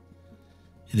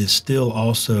 it is still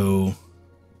also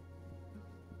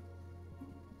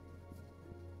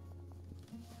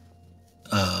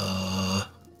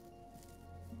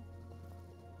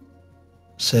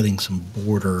setting some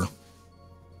border,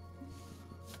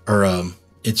 or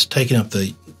it's taking up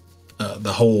the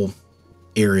whole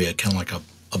area, kind of like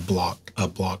a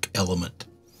block element.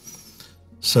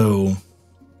 So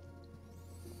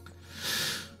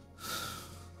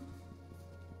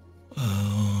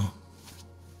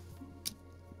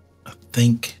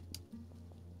I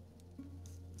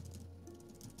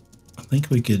think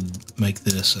we could make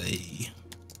this a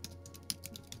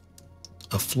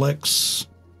flex.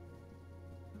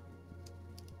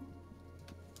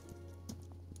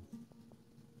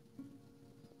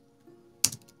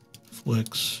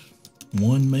 Flex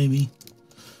 1 maybe.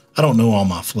 I don't know all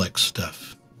my flex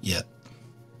stuff yet.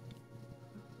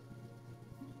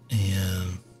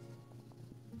 And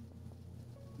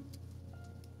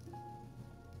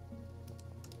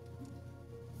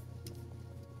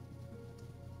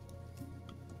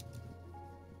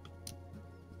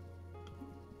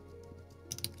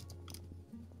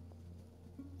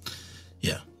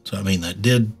yeah, so I mean, I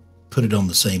did put it on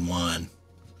the same line.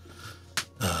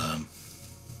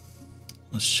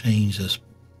 Let's change this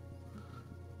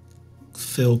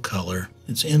fill color.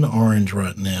 It's in orange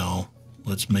right now.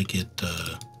 Let's make it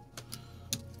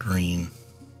green.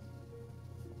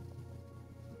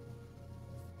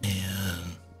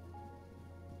 And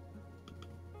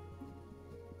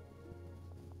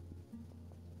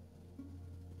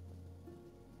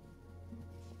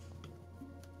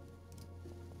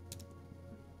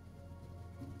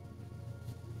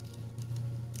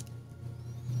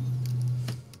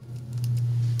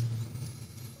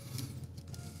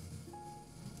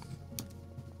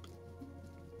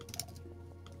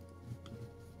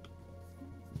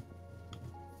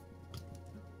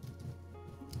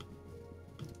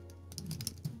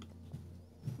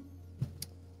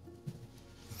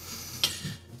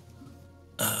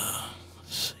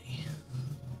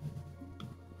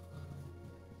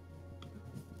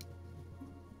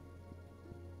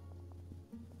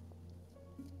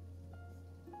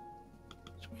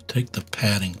take the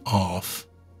padding off.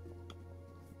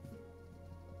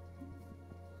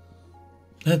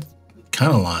 That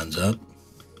kind of lines up.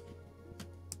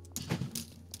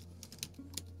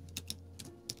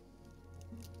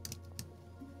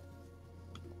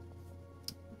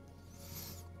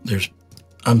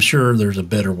 I'm sure there's a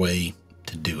better way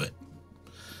to do it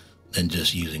than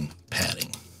just using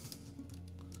padding.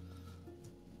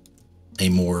 A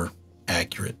more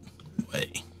accurate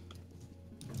way.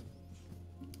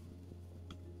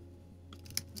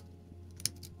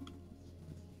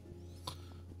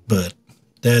 But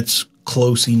that's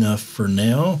close enough for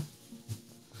now.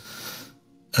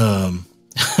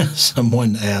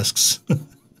 Someone asks,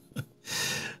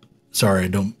 sorry, I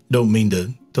don't mean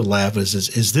to laugh.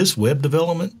 Is this web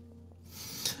development?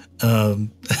 It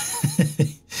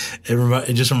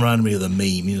just reminded me of the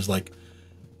meme. He was like,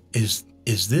 is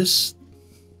this?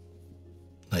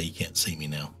 No, you can't see me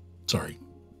now. Sorry.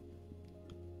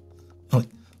 Like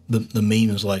the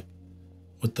meme is like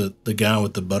with the guy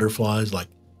with the butterflies. Like,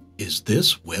 is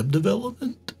this web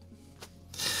development?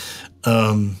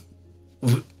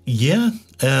 Yeah.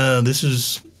 This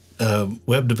is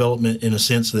web development in a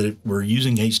sense that we're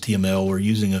using HTML. We're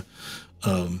using a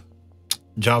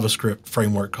JavaScript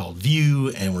framework called Vue,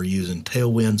 and we're using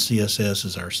Tailwind CSS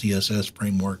as our CSS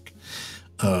framework.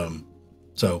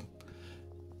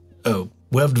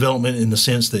 Web development in the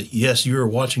sense that, yes, you are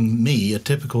watching me, a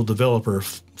typical developer,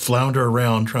 flounder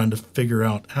around trying to figure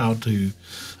out how to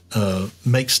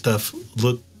make stuff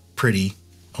look pretty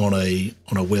on a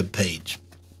web page.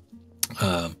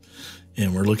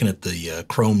 And we're looking at the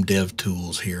Chrome Dev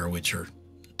Tools here, which are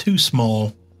too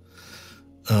small.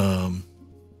 I'm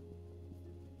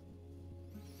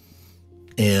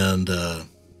going to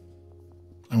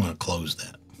close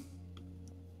that.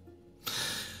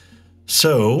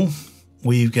 So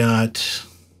we've got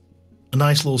a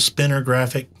nice little spinner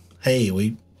graphic. Hey,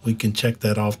 we can check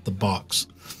that off the box.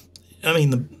 I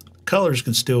mean, the colors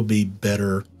could still be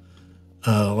better.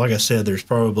 Like I said, there's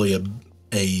probably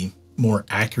a more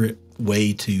accurate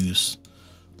way to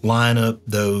line up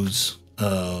those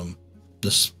the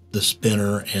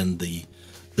spinner and the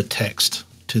text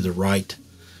to the right,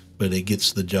 but it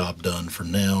gets the job done for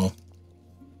now.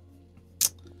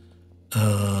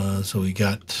 So we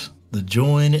got the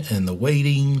join and the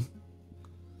waiting.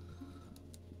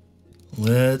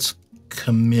 Let's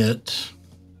commit.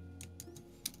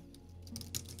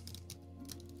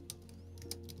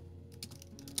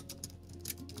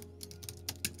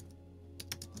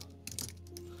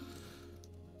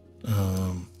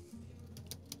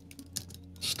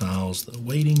 Styles the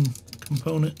waiting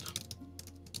component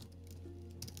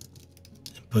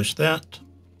and push that.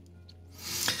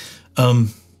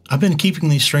 I've been keeping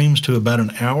these streams to about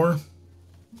an hour.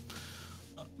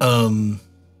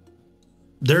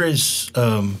 There is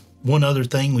one other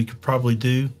thing we could probably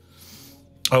do.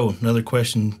 Oh, another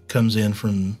question comes in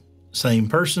from same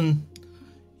person.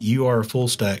 You are a full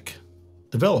stack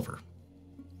developer.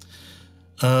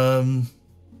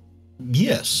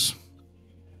 Yes.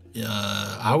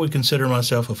 I would consider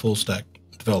myself a full stack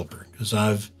developer because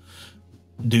I've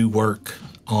do work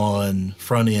on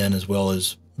front end as well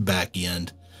as back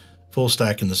end. Full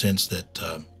stack in the sense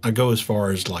that I go as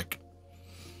far as like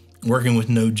working with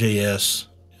Node.js,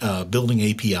 building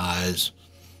APIs,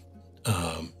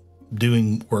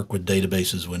 doing work with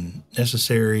databases when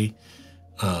necessary.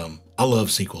 I love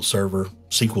SQL Server,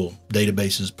 SQL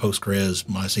databases, Postgres,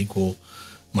 MySQL,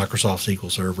 Microsoft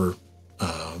SQL Server.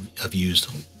 I've used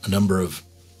a number of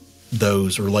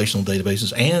those relational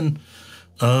databases, and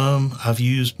I've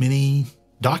used many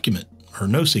document or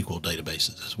NoSQL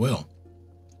databases as well.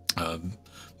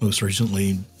 Most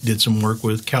recently did some work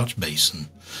with Couchbase, and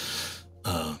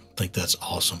I think that's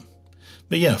awesome.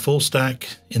 But yeah, full stack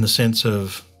in the sense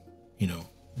of,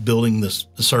 building the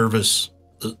service,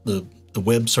 the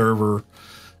web server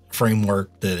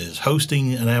framework that is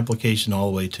hosting an application all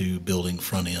the way to building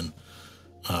front end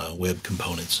web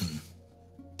components and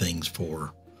things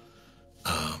for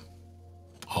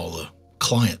all the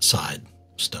client side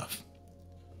stuff.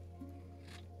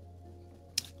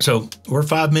 So we're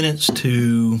 5 minutes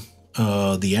to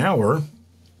the hour,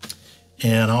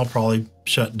 and I'll probably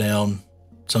shut down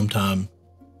sometime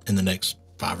in the next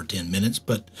 5 or 10 minutes.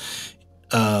 But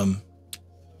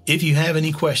if you have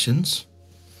any questions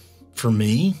for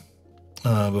me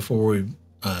before we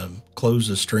close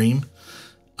the stream,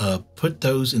 put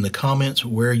those in the comments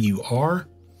where you are.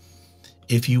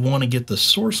 If you want to get the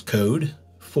source code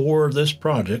for this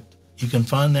project, you can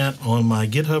find that on my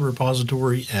GitHub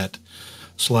repository at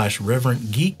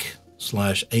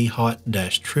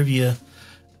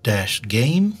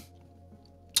 /reverendgeek/ahot-trivia-game.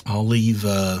 I'll leave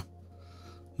the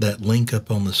that link up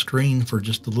on the screen for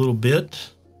just a little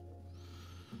bit.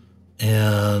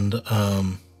 And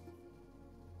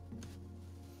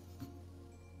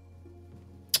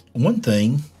one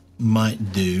thing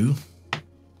might do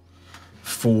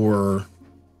for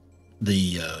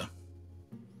the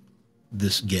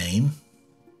this game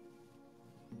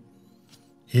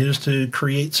is to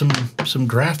create some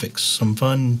graphics, some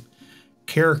fun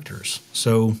characters.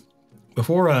 So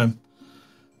before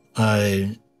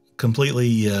I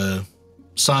completely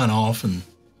sign off and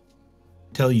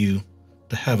tell you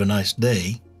to have a nice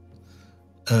day,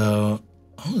 I'm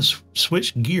gonna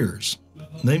switch gears.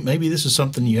 Maybe this is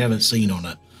something you haven't seen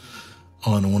on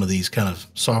one of these kind of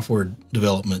software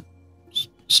development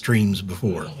streams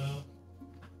before.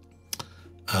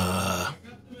 I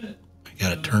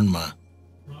gotta turn my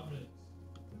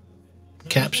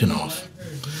caption off.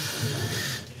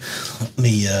 Let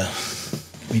me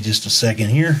just a second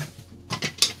here.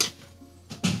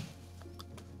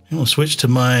 I'm gonna switch to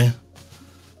my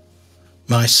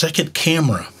second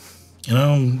camera, and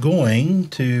I'm going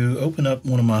to open up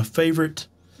one of my favorite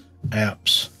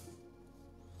apps,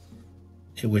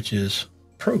 which is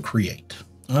Procreate.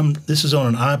 This is on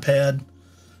an iPad,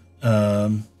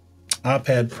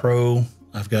 iPad Pro.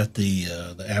 I've got the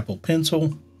Apple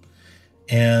Pencil,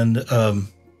 and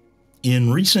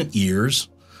in recent years,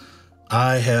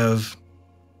 I have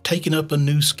taken up a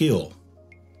new skill.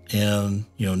 And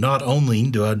not only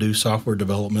do I do software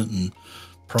development and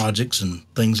projects and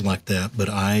things like that, but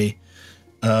I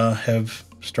have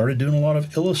started doing a lot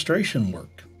of illustration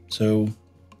work. So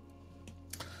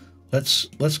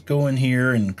let's go in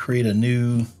here and create a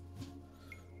new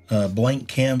blank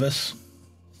canvas.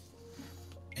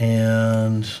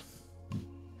 And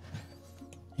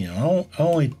I'll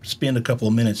only spend a couple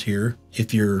of minutes here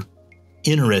if you're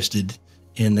interested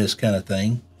in this kind of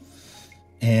thing.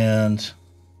 And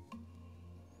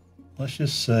let's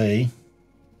just say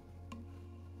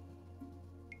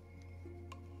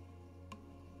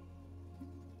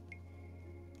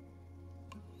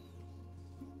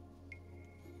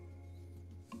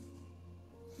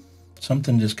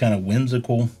something just kind of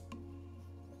whimsical.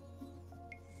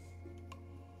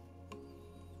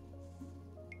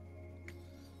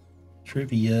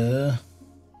 Trivia.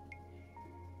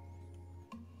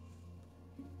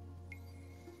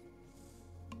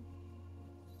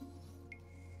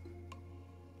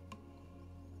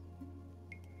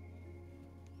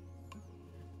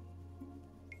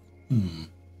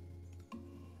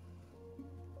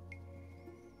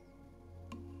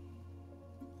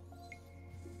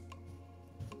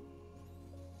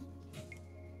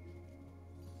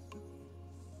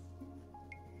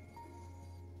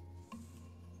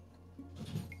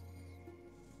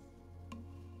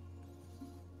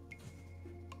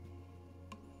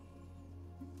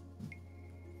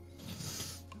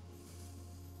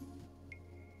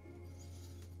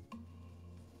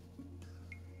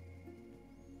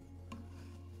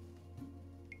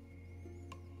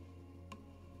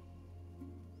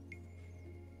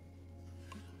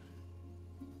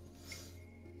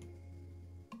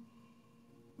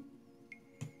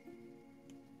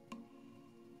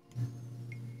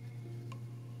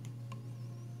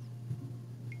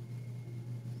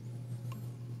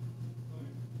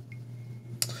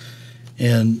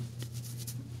 And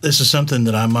this is something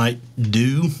that I might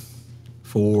do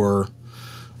for,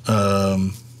 I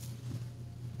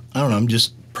don't know, I'm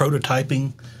just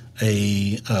prototyping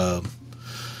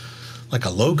like a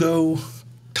logo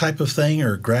type of thing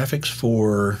or graphics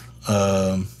for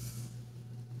a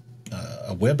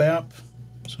web app.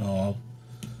 So I'll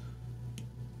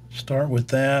start with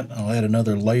that. I'll add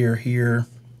another layer here,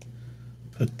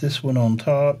 put this one on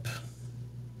top,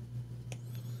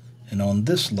 and on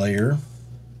this layer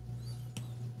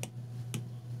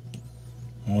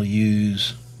I'll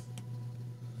use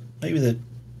maybe that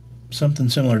something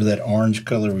similar to that orange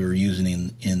color we were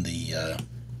using in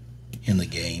the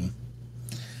game,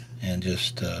 and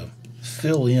just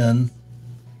fill in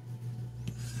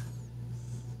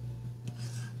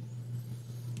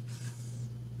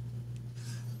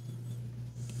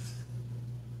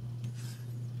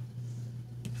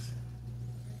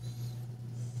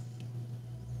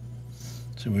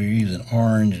so we're using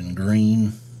orange and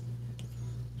green.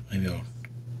 Maybe I'll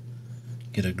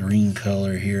get a green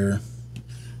color here.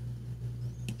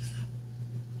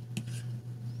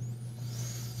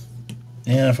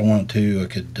 And if I wanted to, I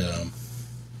could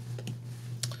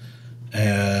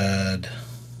add,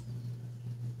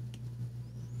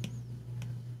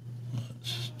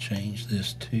 let's change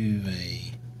this to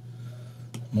a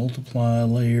multiply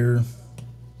layer.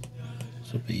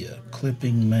 This will be a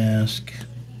clipping mask.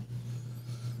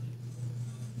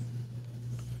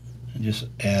 Just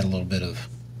add a little bit of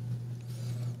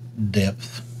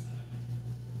depth.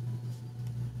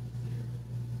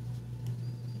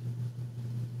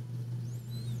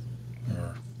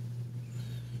 Or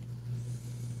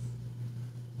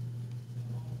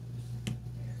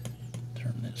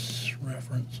turn this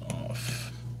reference off.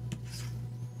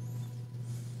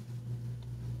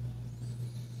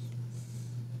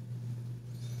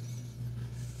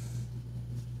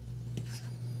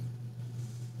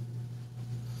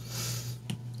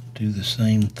 Do the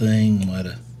same thing, let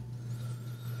a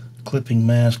clipping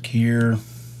mask here.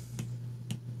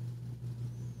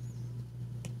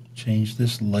 Change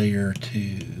this layer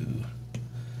to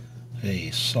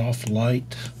a soft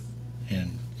light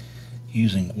and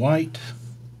using white.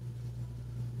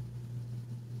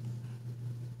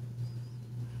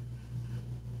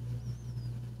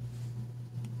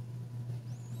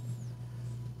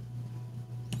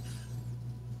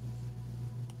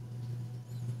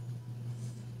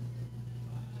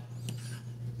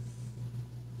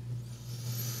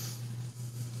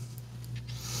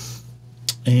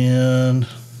 And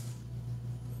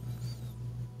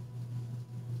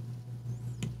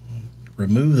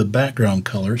remove the background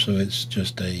color so it's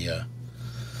just a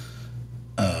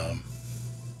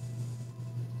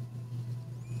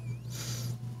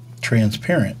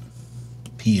transparent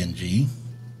PNG,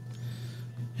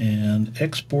 and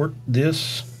export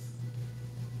this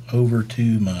over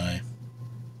to my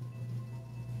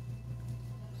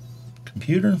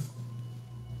computer.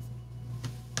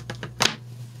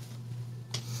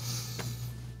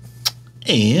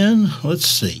 And let's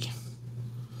see.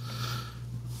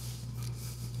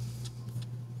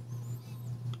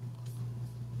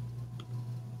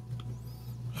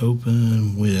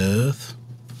 Open with,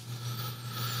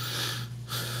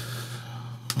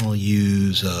 I'll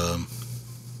use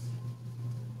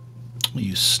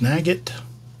Snagit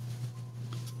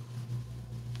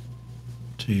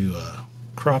to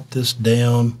crop this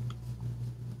down.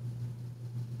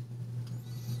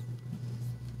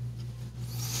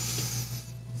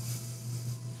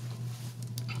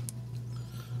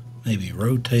 Maybe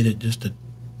rotate it just a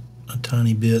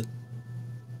tiny bit.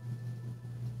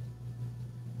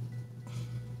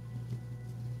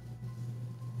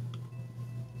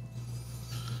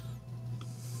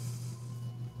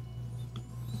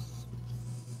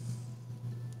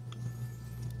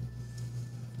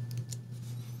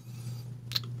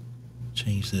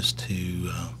 Change this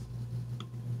to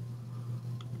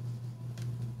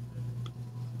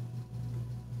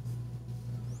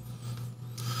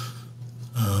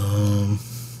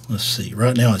let's see,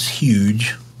 right now it's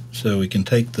huge, so we can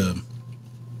take the,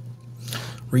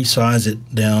 resize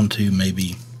it down to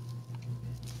maybe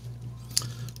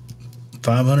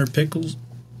 500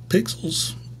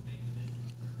 pixels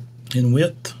in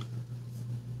width.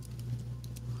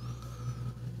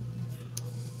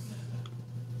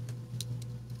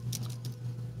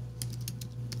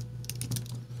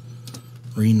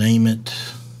 Rename it.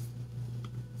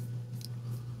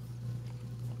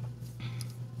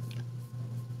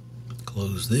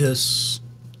 Close this.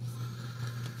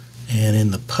 And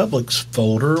in the publics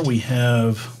folder we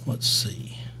have, let's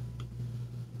see,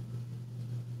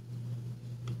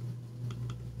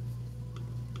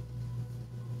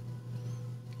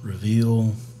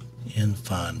 reveal in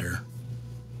Finder.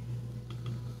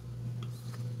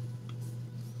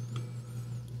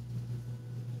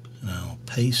 And I'll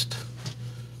paste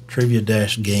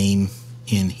trivia-game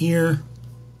in here,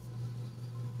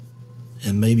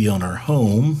 and maybe on our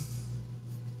home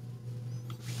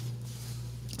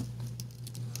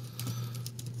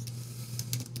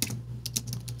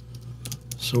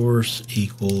source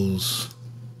equals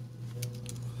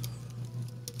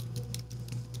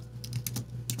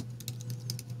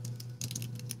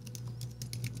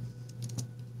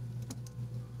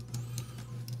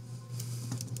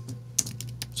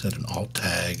set an alt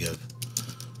tag of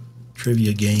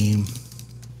trivia game,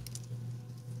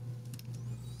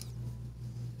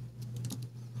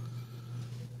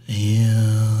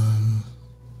 and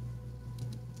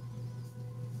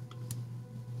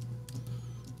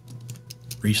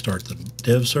restart the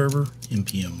dev server,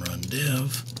 npm run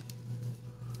dev.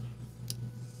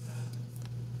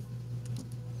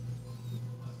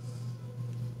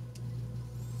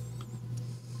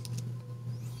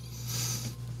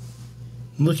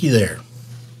 Looky there.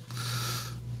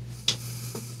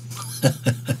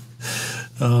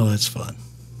 Oh, that's fun.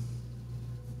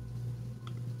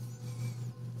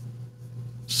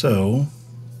 So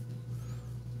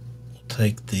we'll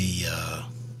take the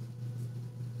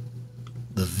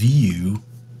view,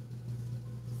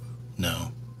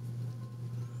 no,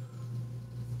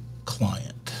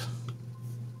 client,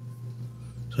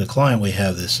 So the client, we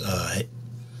have this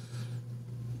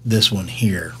this one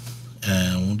here,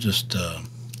 and we'll just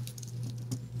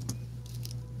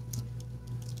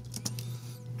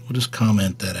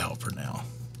comment that out for now.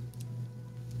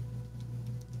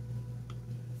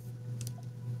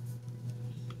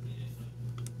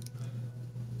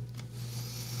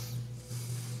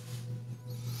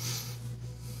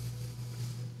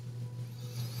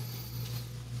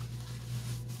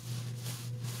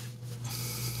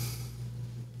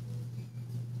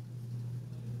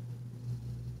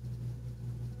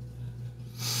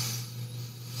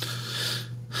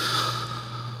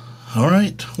 All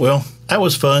right. Well, that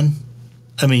was fun.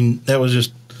 I mean, that was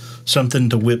just something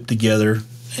to whip together,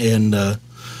 and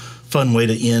fun way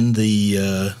to end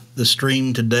the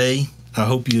stream today. I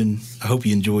hope you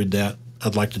enjoyed that.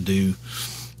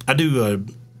 I do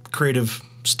creative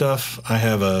stuff. I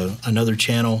have another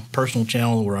channel, personal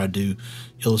channel, where I do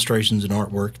illustrations and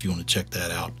artwork. If you want to check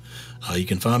that out, you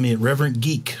can find me at Reverend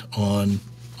Geek on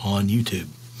YouTube.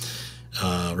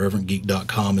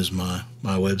 ReverendGeek.com is my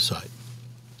website.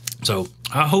 So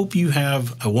I hope you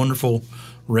have a wonderful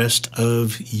rest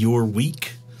of your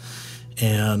week,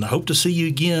 and I hope to see you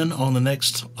again on the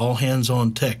next All Hands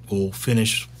on Tech. We'll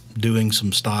finish doing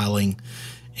some styling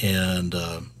and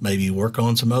maybe work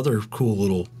on some other cool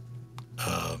little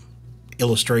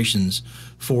illustrations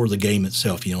for the game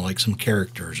itself, you know, like some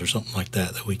characters or something like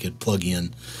that we could plug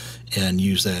in and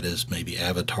use that as maybe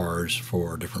avatars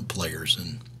for different players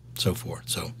and so forth.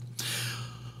 So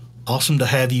awesome to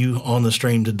have you on the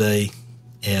stream today,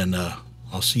 and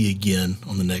I'll see you again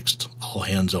on the next All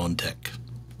Hands on Tech.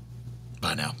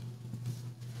 Bye now.